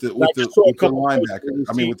 With the linebacker.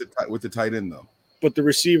 I mean with the tight end though. But the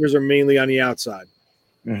receivers are mainly on the outside.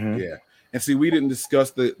 Mm-hmm. Yeah. And see, we didn't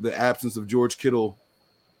discuss the absence of George Kittle.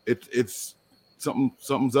 It's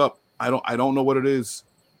something's up. I don't know what it is.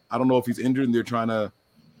 I don't know if he's injured and they're trying to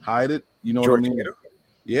hide it. You know George what I mean? Kittle?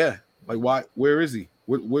 Yeah. Like why? Where is he?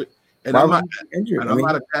 What? And Why I'm was not he injured? and I'm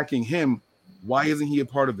not attacking him. Why isn't he a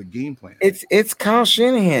part of the game plan? It's Kyle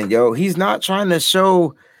Shanahan, yo. He's not trying to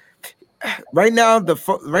show. Right now,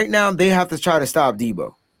 they have to try to stop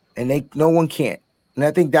Debo, and no one can't. And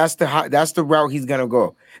I think that's the route he's gonna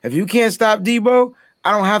go. If you can't stop Debo,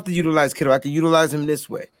 I don't have to utilize Kittle. I can utilize him this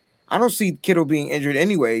way. I don't see Kittle being injured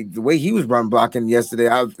anyway. The way he was run blocking yesterday,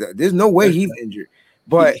 there's no way he's injured.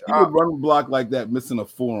 But he would run block like that, missing a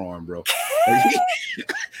forearm, bro.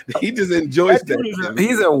 He just enjoys that.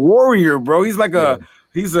 He's a warrior, bro. He's like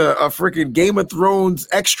he's a freaking Game of Thrones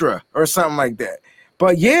extra or something like that.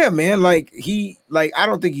 But yeah, man, I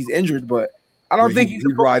don't think he's injured, but I don't think he's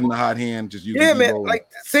riding the hot hand. Just using man, like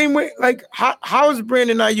same way. Like how is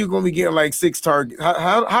Brandon Ayuk going to be getting like 6 targets?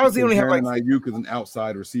 How does he only have like? Brandon Ayuk is an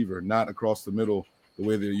outside receiver, not across the middle the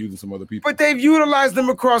way they're using some other people. But they've utilized him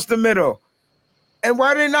across the middle, and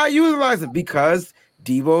why did they not utilize him? Because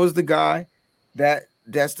Devo is the guy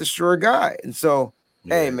that's the sure guy. And so,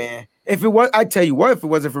 hey, man, if it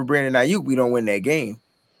wasn't for Brandon Ayuk, we don't win that game.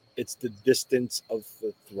 It's the distance of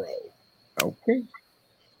the throw. Okay.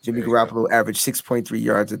 Jimmy Garoppolo averaged 6.3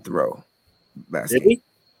 yards a throw last Did game. he?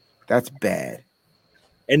 That's bad.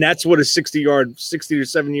 and that's what a 60 or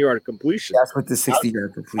 70-yard completion. That's what the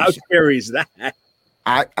 60-yard completion. How scary is that?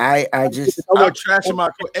 I just I'm trashing my.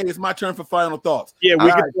 Hey, it's my turn for final thoughts. Yeah,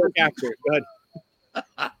 we can work after it. Go ahead.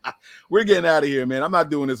 We're getting out of here, man. I'm not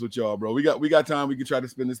doing this with y'all, bro. We got time. We can try to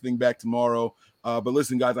spin this thing back tomorrow. But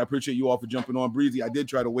listen, guys, I appreciate you all for jumping on. Breezy, I did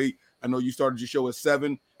try to wait. I know you started your show at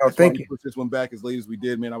 7. Oh, thank you. Push this one back as late as we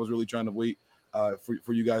did, man. I was really trying to wait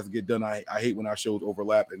for you guys to get done. I hate when our shows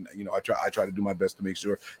overlap, and I try to do my best to make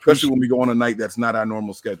sure, especially when we go on a night that's not our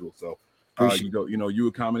normal schedule. So you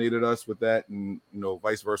accommodated us with that, and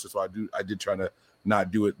vice versa. So I did try to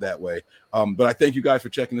not do it that way. But I thank you guys for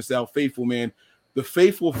checking this out. Faithful, man. The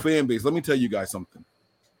faithful fan base, let me tell you guys something.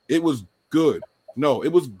 It was good. No,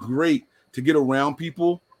 it was great to get around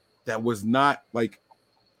people that was not like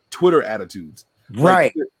Twitter attitudes.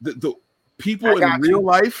 Right. Like the people in real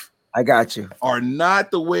life, I got you, are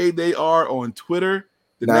not the way they are on Twitter.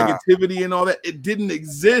 The negativity and all that, it didn't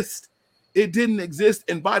exist. It didn't exist.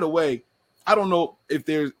 And by the way, I don't know if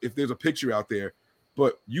there's a picture out there,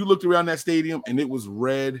 but you looked around that stadium and it was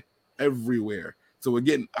red everywhere. So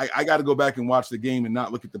again, I got to go back and watch the game and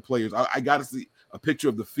not look at the players. I got to see a picture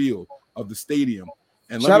of the field, of the stadium.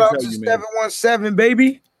 And shout out to 717,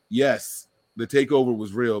 baby. Yes, the takeover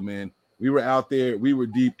was real, man. We were out there. We were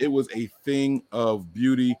deep. It was a thing of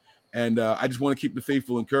beauty. And I just want to keep the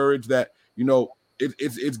faithful encouraged that,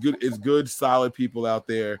 it's good. It's good, solid people out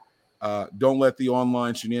there. Don't let the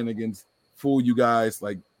online shenanigans fool you guys.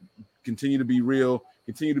 Like, continue to be real.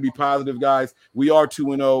 Continue to be positive, guys. We are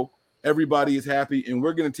 2-0. Everybody is happy, and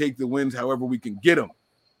we're going to take the wins however we can get them.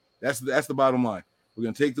 That's the bottom line. We're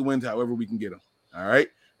going to take the wins however we can get them. All right?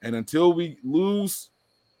 And until we lose,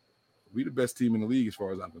 we the best team in the league as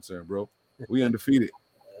far as I'm concerned, bro. We undefeated.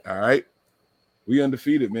 All right? We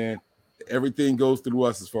undefeated, man. Everything goes through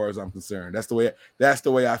us as far as I'm concerned. That's the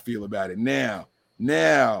way I feel about it. Now,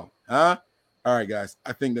 huh? All right, guys.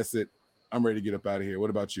 I think that's it. I'm ready to get up out of here. What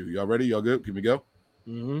about you? Y'all ready? Y'all good? Can we go?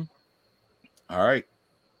 Mm-hmm. All right.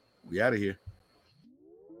 We out of here.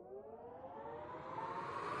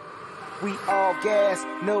 We all gas,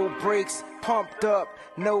 no brakes, pumped up,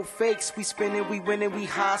 no fakes. We spinning, we winning, we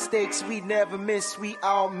high stakes. We never miss, we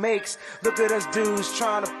all makes. Look at us dudes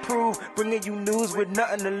trying to prove, bringing you news with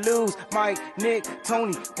nothing to lose. Mike, Nick,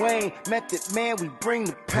 Tony, Wayne, Method Man, we bring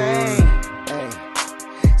the pain. Hey,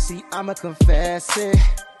 see, I'ma confess it.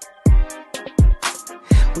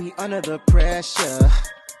 We under the pressure.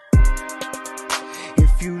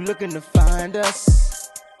 If you looking to find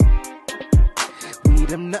us, we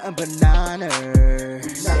them nothing but Niners.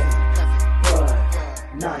 We nothing but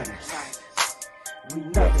Niners. We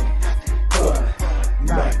nothing but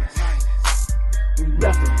Niners. We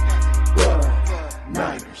nothing but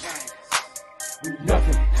Niners.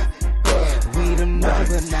 We them nothing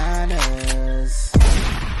but Niners.